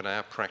got to look at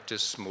our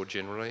practice more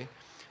generally.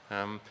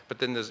 But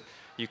then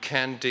you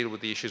can deal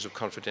with the issues of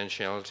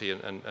confidentiality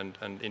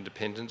and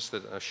independence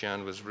that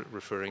Sian was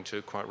referring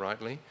to quite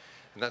rightly.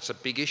 And that's a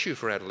big issue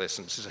for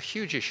adolescents. It's a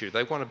huge issue.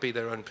 They want to be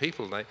their own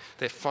people.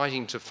 They're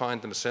fighting to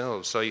find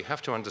themselves. So you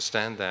have to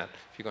understand that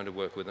if you're going to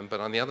work with them.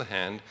 But on the other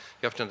hand,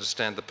 you have to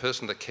understand the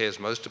person that cares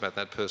most about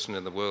that person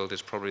in the world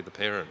is probably the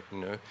parent,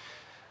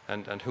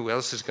 And who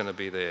else is going to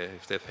be there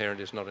if their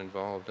parent is not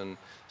involved? And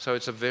so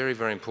it's a very,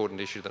 very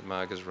important issue that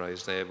Marg has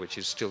raised there, which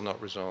is still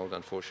not resolved,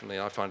 unfortunately.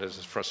 I find it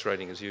as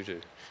frustrating as you do.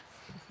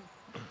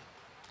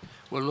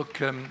 Well, look,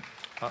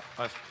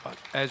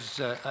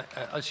 as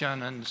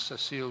Sian and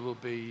Cecile will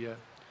be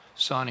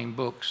signing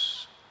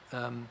books,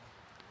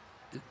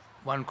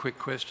 one quick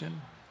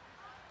question.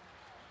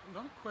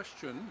 Not a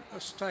question,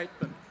 a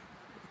statement.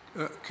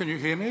 Can you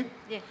hear me?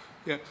 Yeah.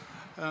 Yeah.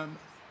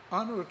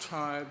 I'm a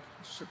retired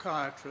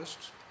psychiatrist,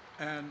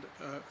 and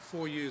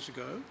 4 years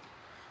ago,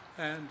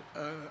 and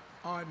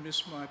I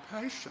miss my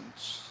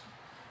patients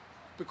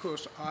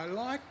because I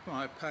like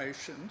my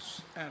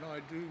patients and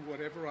I do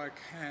whatever I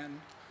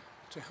can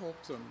to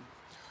help them.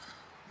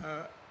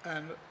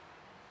 And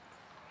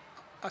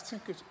I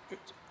think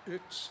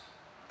it's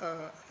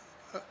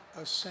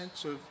a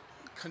sense of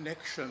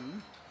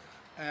connection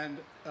and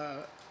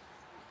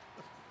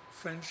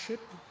friendship,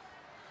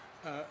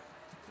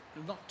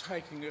 not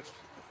taking it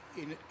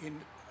in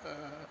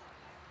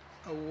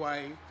a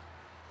way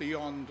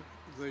beyond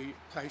the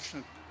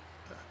patient.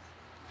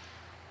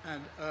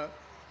 And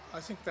I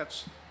think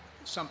that's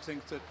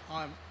something that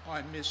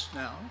I miss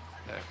now.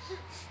 Yeah.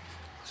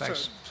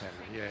 Thanks,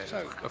 Sandra.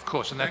 Yeah, of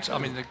course, and that's, I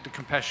mean, the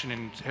compassion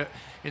in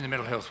the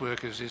mental health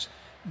workers is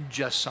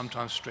just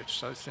sometimes stretched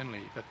so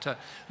thinly. But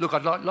look,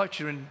 I'd like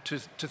you to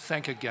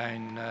thank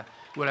again,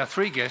 our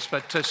three guests,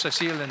 but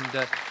Cecile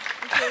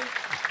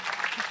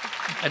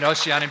and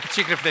Oceane in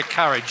particular for their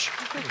courage.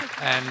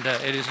 And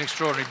it is an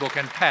extraordinary book.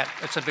 And Pat,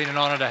 it's been an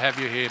honour to have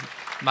you here,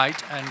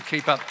 mate, and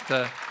keep up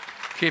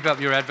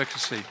your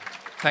advocacy.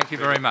 Thank you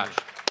very much.